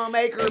gonna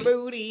make her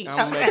booty.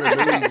 I'm gonna make a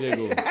booty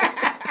jiggle.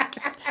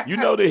 You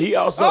know that he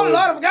also. Oh Lord,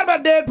 I forgot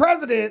about Dead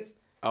Presidents.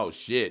 Oh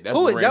shit, that's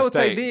Who? That Lorenz was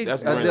Tay Tate. Diggs.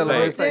 That's Lorenz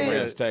Lorenz Tate. Tate.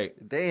 Lorenz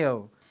Tate.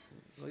 Damn.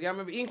 Y'all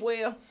remember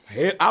Inkwell?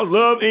 Hey, I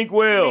love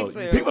Inkwell. Me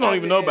too. People don't I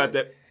even know did. about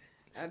that.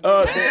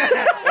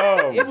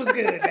 It was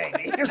good,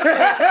 baby.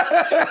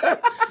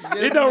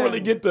 It don't really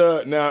get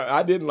the. Now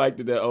I didn't like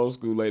that old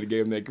school lady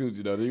gave him that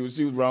coochie though.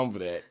 She was wrong for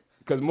that.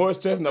 Because Morris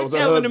Chestnut was her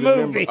Telling the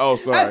husband. movie. Oh,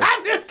 sorry.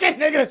 I'm just kidding,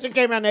 nigga. That shit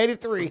came out in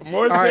 83.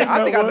 Morris All right, Chestnut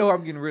I think I was- know who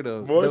I'm getting rid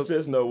of. Morris The-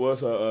 Chestnut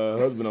was her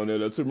husband on there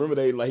though too.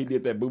 Remember he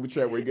did that booby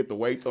trap where you get the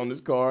weights on his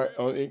car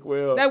on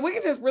Inkwell. Now, we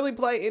can just really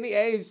play any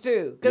age,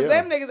 too. Because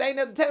Yeah. them niggas ain't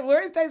nothing to tell.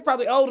 Lorenz Tate's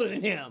probably older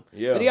than him.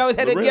 Yeah. But he always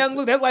had that Lorenz- young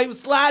look. That's why he was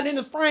sliding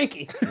into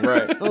Frankie.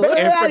 Right.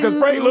 Because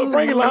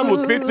Frankie Lyle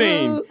was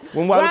 15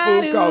 when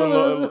Wild Fools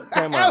Calling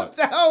came out.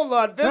 Oh,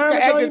 Lord. Vivica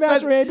acted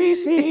such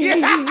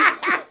ABCs.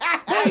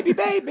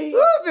 baby.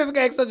 Ooh, Vivica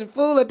acted such a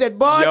fool at that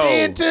bar Yo.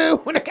 then, too.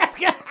 When it got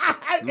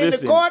in the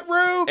Listen,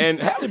 courtroom. And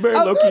Halle Berry,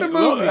 Oh, low-key, to the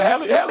movie.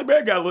 Halle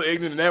Berry got a little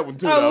ignorant in that one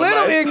too. A though.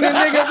 little Like- ignorant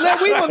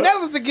nigga. We will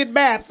never forget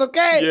Baps,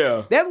 okay?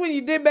 Yeah. That's when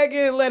you did back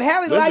in and let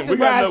Hallie like to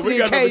rise to we the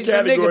got another occasion.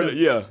 category. Nigga.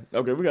 Yeah.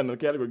 Okay, we got another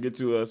category to get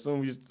to soon.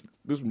 We just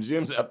do some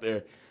gyms out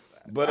there.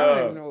 But I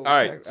don't even know all what we're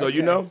right. talking- So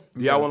you okay. know,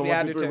 y'all want to Yeah,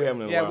 I 1, do 2, 3? too. We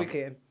haven't in a Yeah, while. we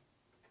can.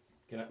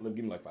 Give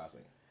me like 5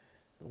 seconds.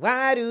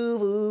 Why do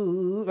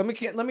let me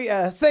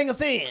sing a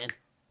sin.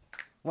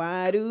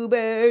 Why do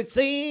birds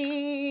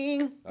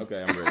sing?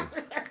 Okay, I'm ready.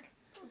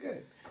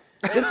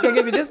 This is gonna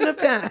give you just enough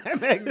time.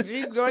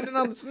 G joined in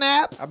on the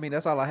snaps. I mean,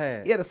 that's all I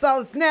had. you had a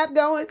solid snap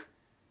going.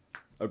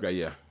 Okay,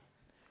 yeah.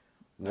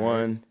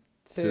 1,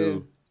 2,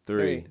 Two,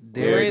 3.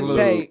 Derek Lorenz Luke.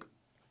 Tate.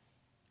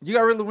 You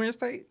got rid of Lorenz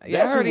Tate? Yeah,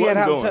 That's I heard who he had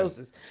wasn't going.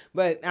 halitosis,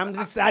 but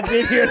I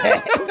did hear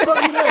that. Who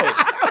told you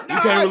that? You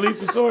can't release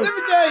the source. Let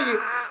me tell you,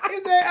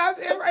 it's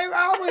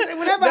I always,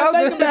 whenever That I was,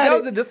 think the, about that it,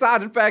 was the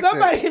deciding factor.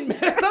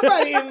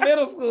 somebody in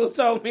middle school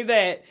told me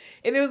that,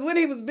 and it was when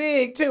he was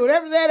big too. And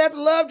after that, after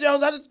Love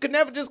Jones, I just could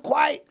never just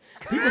quite.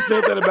 People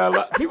said that about a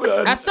lot. People.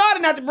 I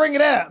started not to bring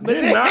it up, but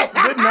Didn't Nas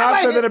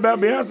say that about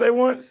Beyonce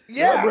once?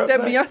 Yeah. Her breath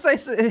That stank? Beyonce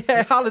said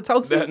had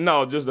halitosis.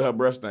 No, just her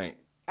breath stank.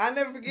 I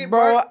never forget,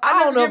 Bro, Mark,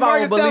 I don't know if I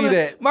would believe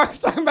that. Mark's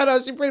talking about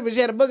how she pretty, but she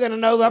had a booger in her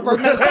nose when I first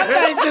met her. Some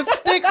things just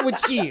stick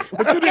with you.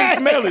 But you didn't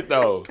smell it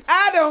though.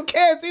 I don't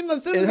care. It seems like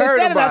as soon as It they heard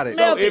said it, about I it.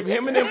 smelled So it. if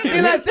him and them,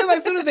 Seems like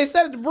as soon as they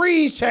said it, the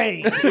breeze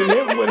changed. if him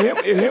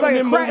Like and a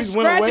them movies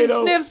went scratch away and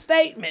though. sniff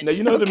statement. Now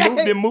you know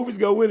the movies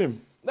go with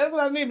him. That's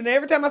what I mean. And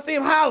every time I see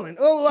him howling,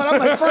 oh Lord, I'm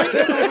like, Frank,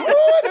 I'm like,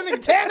 ooh, that nigga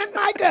tearing that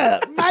mic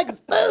up. Mic is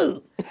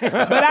through.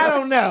 But I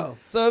don't know.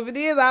 So if it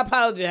is, I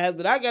apologize.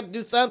 But I got to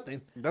do something.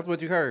 That's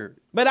what you heard.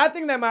 But I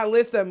think that my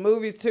list of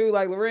movies too,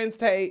 like Lorenz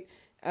Tate,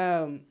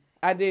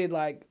 I did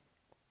like,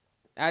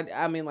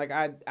 I mean like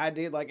I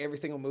did like every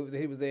single movie that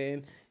he was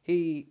in.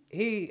 He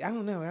I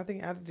don't know. I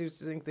just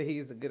think that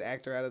he's a good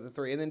actor out of the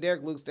three. And then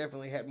Derek Luke's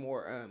definitely had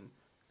more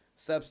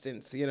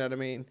substance. You know what I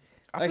mean?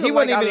 Like feel he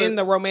wasn't like even out of- in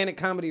the romantic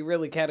comedy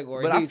really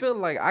category. But I He's- feel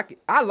like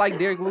I like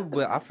Derek Luke,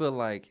 but I feel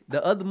like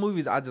the other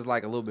movies I just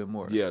like a little bit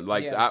more. Yeah,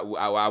 like Yeah.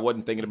 I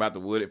wasn't thinking about the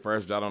wood at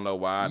first. I don't know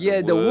why.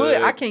 Yeah, the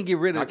wood I can't get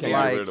rid of. I can't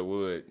like, get rid of the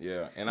wood.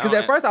 Yeah, and Because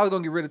at first I was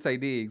gonna get rid of Tay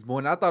Diggs, but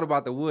when I thought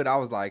about the wood, I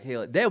was like,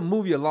 hell, that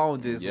movie alone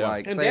just Yeah.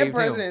 like And saved Dead him.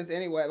 Presidents,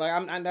 anyway, like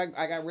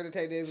I got rid of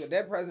Tay Diggs, but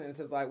Dead Presidents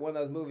is like one of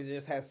those movies that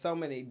just has so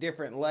many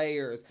different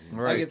layers.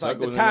 Right. Like it's like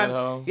the Tucker was in that time,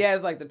 hoe. yeah,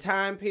 it's like the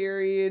time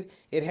period.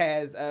 It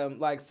has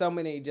like so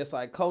many just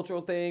like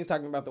cultural things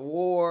talking about the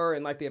war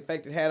and like the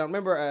effect it had on.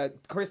 Remember,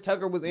 Chris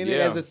Tucker was in it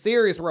Yeah. as a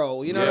serious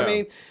role. You know what I Yeah.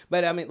 mean?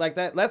 But I mean, like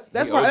that's He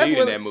why that's OD'd in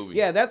what that movie.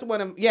 Yeah, that's one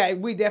of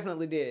we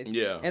definitely did.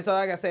 Yeah. And so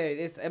like I said,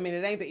 it's I mean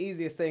it ain't the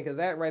easiest thing because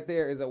that right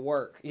there is a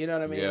work. You know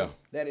what I mean? Yeah.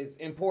 That is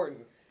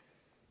important.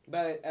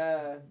 But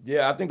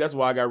yeah, I think that's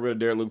why I got rid of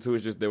Derek Luke too.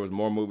 It's just there's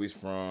more movies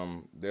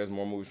from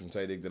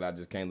Tay Diggs that I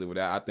just can't live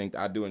without. I think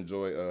I do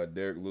enjoy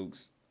Derek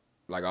Luke's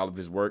like all of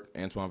his work.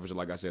 Antoine Fisher,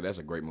 like I said, that's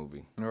a great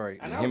movie. All right.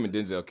 And him and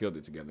Denzel killed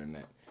it together in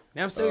that.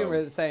 Now I'm still gonna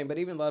read the same, but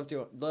even Love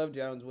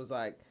Jones was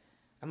like,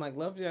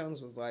 Love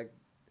Jones was like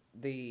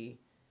the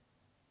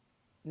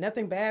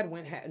nothing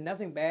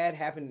bad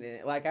happened in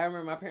it. Like I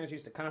remember my parents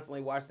used to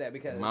constantly watch that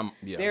because Mine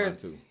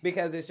too.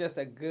 because it's just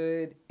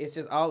it's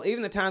just all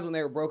even the times when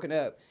they were broken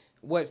up.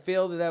 What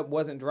filled it up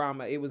wasn't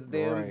drama. It was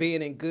them Right.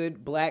 being in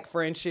good black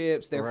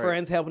friendships, their Right.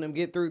 friends helping them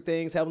get through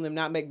things, helping them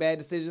not make bad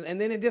decisions, and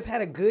then it just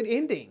had a good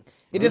ending.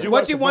 It Did just you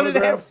what watch you The wanted to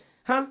have,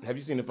 Photograph? huh? Have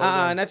you seen the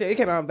photograph? Not yet. It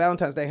came out on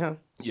Valentine's Day, huh?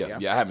 Yeah,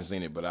 I haven't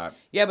seen it, but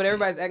Yeah, but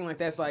everybody's acting like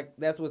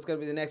that's what's gonna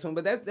be the next one.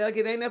 But that's like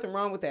it ain't nothing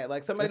wrong with that.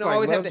 Like somebody It's don't like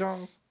always Love have to.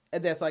 Jones?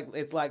 That's like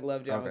it's like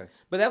Love Jones. Okay.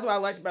 But that's what I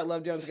liked about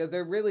Love Jones because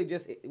there really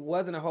just it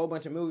wasn't a whole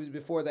bunch of movies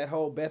before that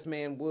whole Best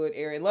Man Wood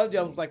era. And Love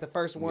Jones was like the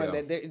first one Yeah.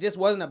 that there, it just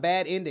wasn't a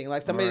bad ending.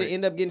 Like somebody Right. didn't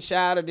end up getting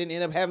shot or didn't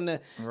end up having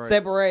to Right.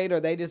 separate or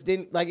they just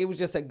didn't like it was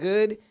just a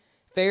good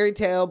fairy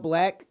tale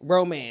black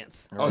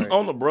romance.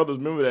 On the Brothers,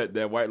 remember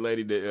that white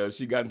lady that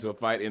she got into a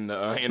fight in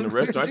the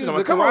restaurant? She She's was like,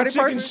 a "Come on, karate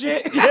chicken person?"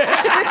 shit!"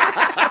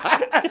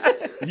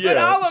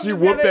 Yeah, all of she them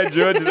whooped gotta- that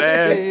judge's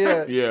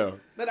ass. Yeah.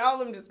 But all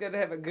of them just got to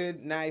have a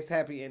good, nice,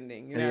 happy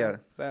ending. You know? Yeah.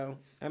 So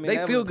I mean, They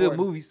that was feel good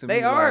important. movies to They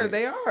me, are. like-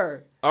 They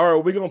are. All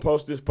right, we're gonna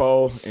post this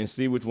poll and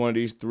see which one of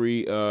these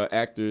three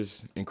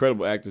actors,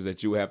 incredible actors,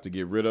 that you have to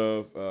get rid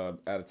of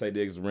out of Taye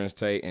Diggs, Lorenz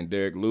Tate, and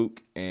Derek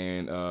Luke,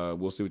 and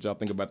we'll see what y'all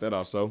think about that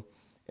also.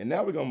 And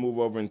now we're gonna move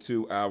over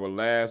into our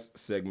last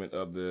segment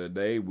of the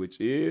day, which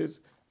is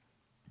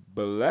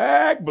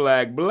Black. I'm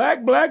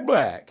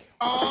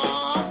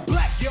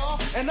black, y'all,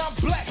 and I'm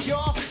black,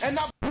 y'all, and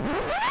I'm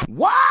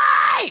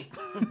White.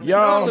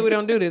 Y'all. Normally we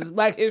don't do this. It's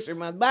Black History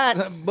Month,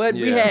 but But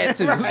we Yeah. had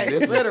to. Right.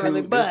 This was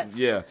Literally this- butts.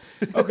 yeah.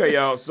 Okay,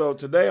 y'all. So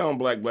today on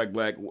Black,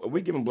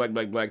 we giving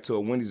Black to a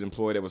Wendy's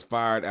employee that was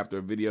fired after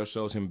a video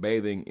shows him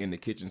bathing in the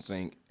kitchen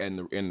sink in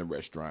the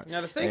restaurant.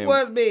 now the sink And-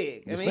 was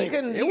big. I mean, sink- he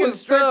couldn't. it He couldn't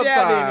was stretch tub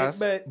out in it, size.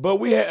 but But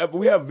we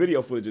have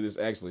video footage of this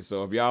actually.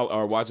 So if y'all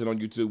are watching on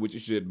YouTube, which you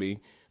should be,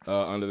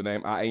 under the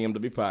name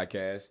IAMW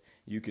Podcast,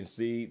 you can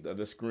see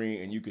the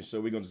screen and you can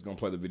show. We're just gonna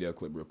play the video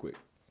clip real quick.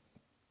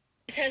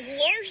 Has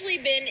largely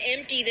been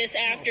empty this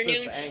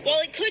afternoon. the angle. While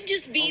it could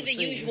just be On the the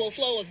scene. usual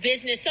flow of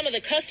business, some of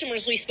the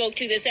customers we spoke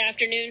to this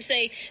afternoon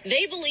say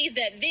they believe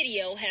that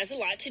video has a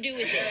lot to do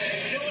with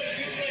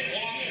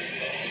it.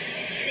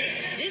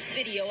 This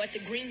video at the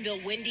Greenville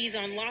Wendy's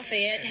on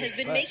Lafayette has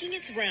been making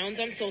its rounds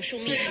on social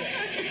media.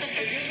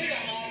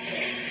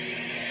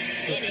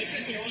 In it,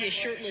 you can see a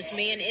shirtless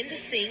man in the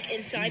sink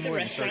inside the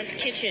restaurant's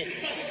kitchen.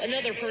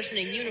 Another person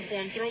in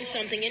uniform throws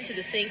something into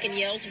the sink and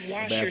yells,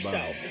 "Wash Bad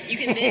yourself." You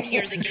can then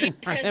hear the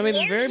kids has I mean,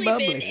 it's very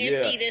largely been bubbly.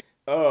 empty this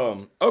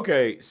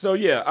Okay. So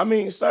yeah, I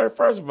mean, sir.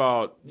 First of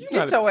all,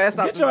 Get your ass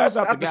out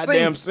the the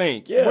goddamn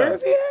sink. Yeah. where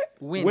is he at?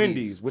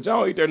 Wendy's, which I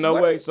don't eat there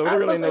no way. So I there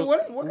was really gonna say, no.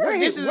 what Where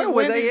kind of is- dishes where is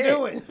was they Wendy's at?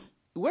 doing?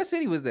 What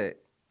city was that?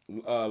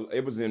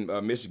 It was in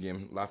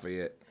Michigan,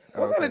 Lafayette.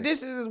 What kind of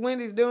dishes is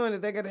Wendy's doing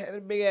that they got to have a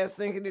big ass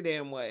sink in the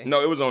damn way?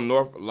 No, it was on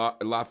North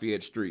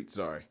Lafayette Street.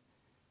 Sorry,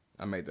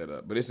 I made that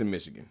up, but it's in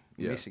Michigan.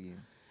 Yeah.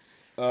 Michigan.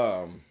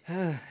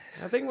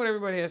 I think what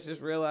everybody has to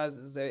just realize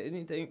is that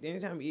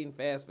anytime you're eating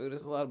fast food,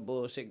 there's a lot of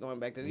bullshit going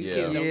back to these Yeah.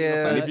 kids. Don't give a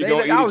Yeah. And fuck. if you They-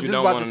 gonna I eat it, was you just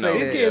don't about want to to say know.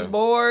 These that. kids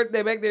bored.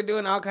 They back there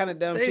doing all kind of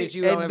dumb shit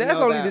you don't and even that's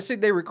know only about. the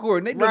shit they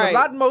recording. They doing Right. a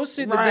lot more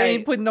shit that they ain't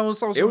Right. putting on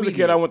social It was a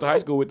media. kid I went to high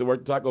school with that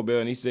worked at Taco Bell,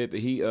 and he said that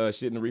he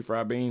shit in the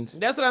refried beans.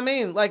 That's what I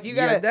mean. Like you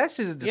Yeah, gotta. that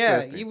shit is Yeah,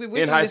 disgusting. we In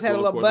wish you high just had a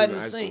school, of little course, button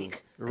in high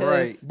sink. school. 'Cause-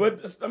 Right.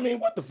 But I mean,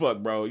 what the fuck,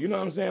 bro? You know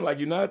what I'm saying? Like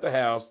you're not at the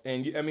house,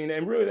 and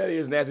and really that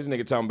is nasty. This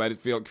nigga talking about it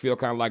feel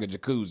kind of like a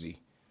jacuzzi.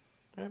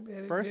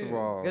 First of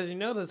all- because you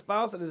know this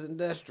faucet is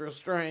industrial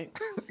strength.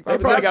 They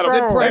probably that's got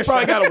strong. they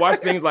probably got to watch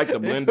things like the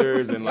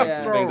blenders and like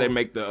Yeah. some things they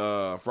make the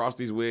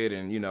frosties with,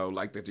 and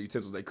like the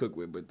utensils they cook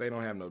with. But they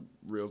don't have no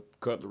real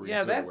cutlery.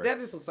 Yeah, and that silverware.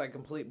 just looks like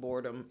complete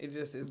boredom. It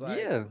just is like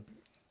Yeah.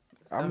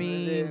 I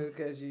mean,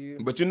 because you.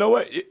 But you know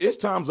what? It's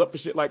time's up for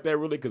shit like that,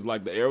 really, because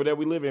like the era that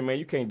we live in, man,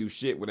 you can't do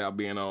shit without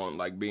being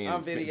on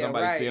On video,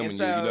 somebody right. filming And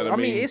you. You know so- what I I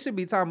mean? mean, it should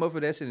be time up for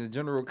that shit in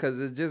general because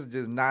it's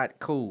just not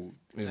cool.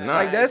 It's Like, not.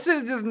 Like that shit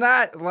is just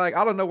not like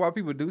I don't know why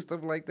people do stuff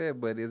like that,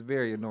 but it's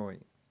very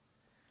annoying.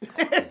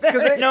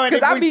 No, and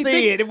if I we be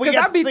see it, if we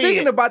because got I be to see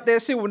thinking it. about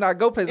that shit when I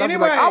go places. I be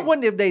like, Anyway. I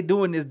wonder if they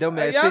doing this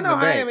dumbass shit Y'all in the know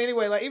how I back. am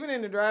anyway. Like even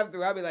in the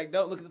drive-through, I'll be like,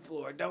 "Don't look at the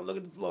floor. Don't look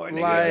at the floor." Nigga.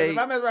 'Cause Like- if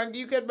I mess around,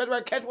 you could mess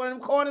around catch one of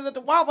them corners at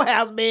the Waffle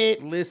House,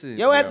 bitch. Listen,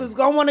 Your ass Yeah. is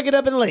gonna want to get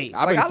up and leave.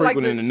 I've been like, I like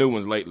frequenting the- the new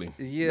ones lately.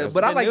 Yeah, That's-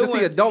 but I The like new to see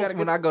ones, you adults gotta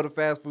when get- I go to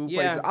fast food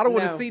Yeah, places. I don't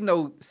want to no. see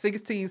no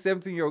 16,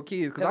 17-year-old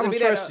kids because I it don't be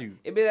trust that, you.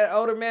 It be that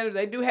older manager.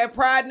 They do have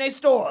pride in their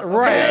store. okay?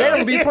 Right, they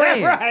don't be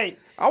playing. right.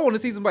 I want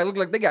to see somebody look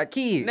like they got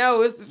kids.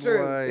 No, it's the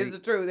truth. Like- It's the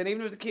truth. And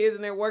even if the kids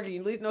in there working,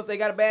 you at least know if they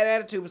got a bad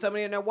attitude, but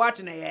somebody in there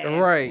watching their ass.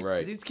 Right. Right.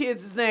 'Cause these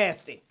kids is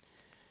nasty.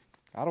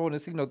 I don't want to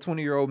see no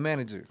 20-year-old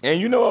manager. And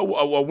you know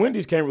what?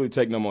 Wendy's can't really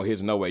take no more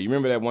hits, no way. You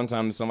remember that one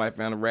time that somebody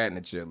found a rat in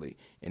the chili,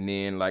 and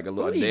then like a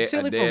little Who eat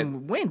chili dead.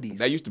 from Wendy's?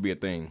 That used to be a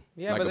thing.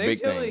 Yeah, like but a they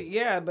big chili. thing.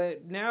 Yeah,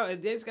 but now they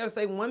just gotta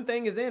say one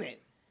thing is in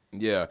it.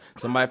 Yeah,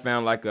 somebody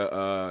found like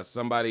a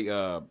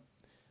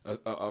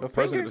person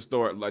finger? at the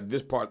store, like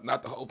this part,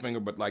 not the whole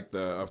finger, but like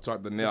the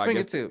nail. I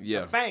guess. fingertip.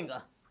 Yeah.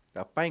 Banger.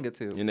 A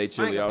fingertip. And they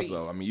chili Finger also.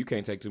 piece. I mean, you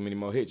can't take too many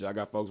more hits. I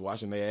got folks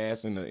washing their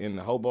ass in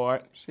the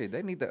Hobart. Shit,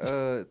 they need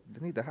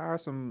to hire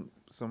some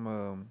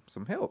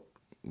help.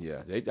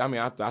 Yeah,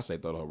 I say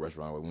throw the whole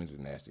restaurant away. Wendy's is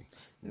nasty.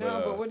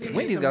 No, but what do you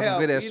Wendy's need got some help?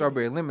 good ass You-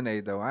 strawberry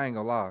lemonade though. I ain't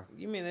gonna lie.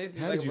 You mean they just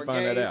How like did a you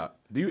find that brigade? out?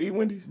 Do you eat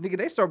Wendy's? Nigga,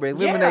 they strawberry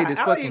Yeah, lemonade is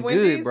I'll fucking eat good,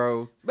 Wendy's,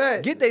 bro.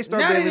 but Get they not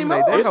strawberry lemonade.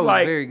 anymore. That It's hoe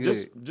like is very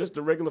good. just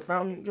a regular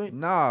fountain drink.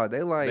 Nah,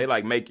 they like They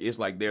like make it's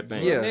like their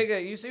thing. Yeah.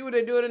 Nigga, you see what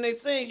they doing in their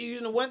sinks? You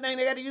using the one thing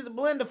they got to use a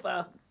blender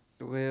for.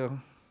 well.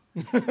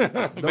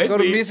 Basically, go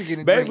to Michigan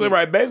and basically, drink it.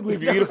 right. Basically,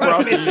 if you eat a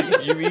frosty,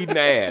 you eating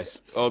ass.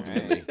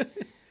 Ultimately,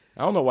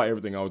 I don't know why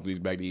everything always leads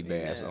back to eating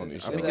ass on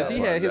this show. Because he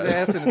had his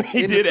ass in the he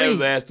in the did have his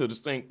sink. ass to the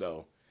sink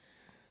though.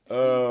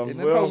 And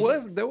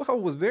that hoe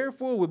was very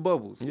full with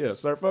bubbles. yeah,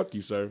 sir. Fuck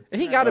you, sir.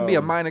 And he got to be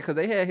a minor because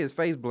they had his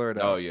face blurred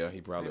out. Oh yeah,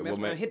 he probably. Mess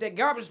Well, around, man. hit that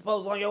garbage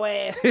disposal on your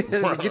ass. Get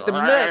them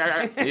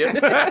nuts.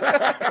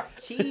 Yeah.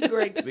 Cheese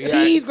grate. See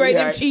Cheese how- grate see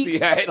them how- cheeks. See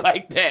how it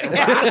like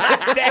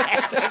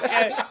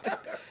that.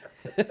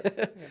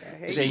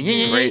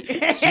 Cheese grate.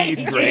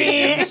 Cheese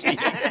grate. them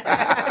cheeks.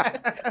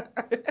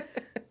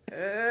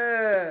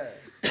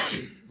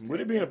 Would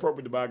it be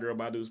inappropriate to buy a girl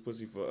Badu's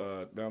pussy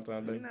for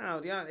Valentine's Day?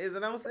 No, y'all, is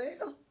it on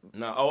sale?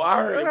 No. Oh, I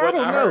heard. It I wasn't.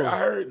 don't know. I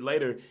heard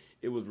later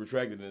it was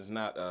retracted and it's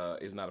not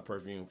a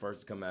perfume. First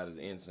to come out as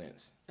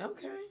incense.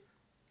 Okay.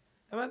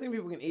 I think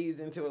people can ease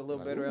into it a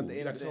little better at the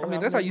you got this end. whole I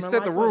mean, that's how you Smell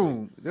set the like pussy.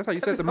 room. That's how you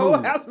set This the whole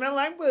mood. house smell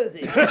like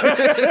pussy.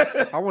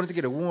 I wanted to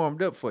get it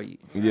warmed up for you.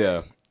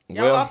 Yeah.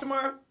 Y'all off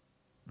tomorrow?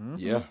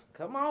 Yeah.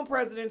 Come on,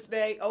 President's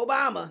Day,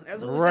 Obama.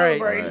 That's what we're Right.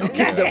 celebrating. Right.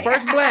 Okay. The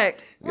first black.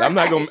 I'm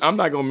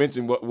not gonna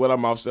mention what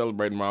I'm off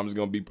celebrating tomorrow. I'm just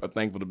gonna be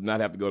thankful to not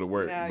have to go to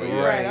work. Nah, But you're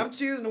yeah. right. I'm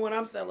choosing the one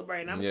I'm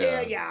celebrating. I'm Yeah.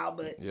 telling y'all,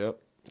 but Yep.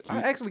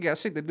 I actually got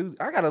shit to do.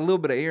 I got a little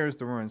bit of errands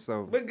to run,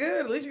 so good.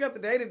 At least you got the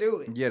day to do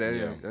it. yeah,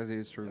 Yeah. that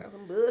is true. Got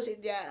some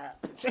bullshit job.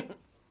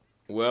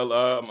 Well,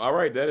 all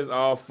right. That is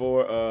all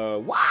for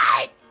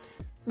what?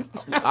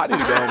 I need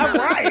to go. All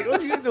right.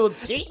 What you doing,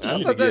 cheat?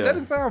 I thought that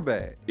didn't sound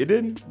bad. It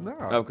didn't. No.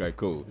 Okay.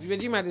 Cool.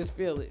 But you might just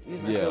feel it. You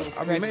just might Yeah. feel the I mean,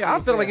 scratch man, to I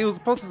feel like it yourself. was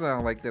supposed to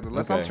sound like that,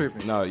 unless I'm Okay.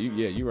 tripping. No,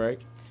 you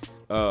right.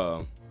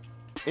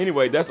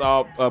 Anyway, that's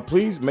all.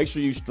 Please make sure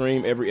you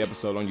stream every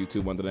episode on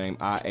YouTube under the name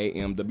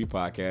IAMW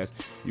Podcast.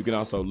 You can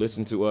also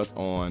listen to us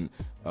on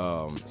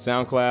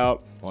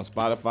SoundCloud, on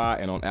Spotify,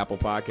 and on Apple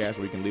Podcasts,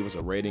 where you can leave us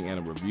a rating and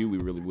a review. We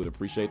really would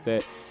appreciate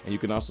that. And you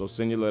can also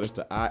send your letters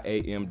to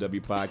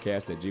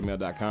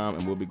iamwpodcast@gmail.com,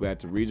 and we'll be glad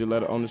to read your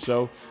letter on the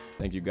show.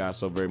 Thank you guys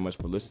so very much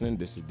for listening.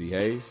 This is D.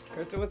 Hayes.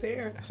 Crystal was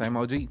here. Same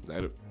OG.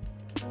 Later.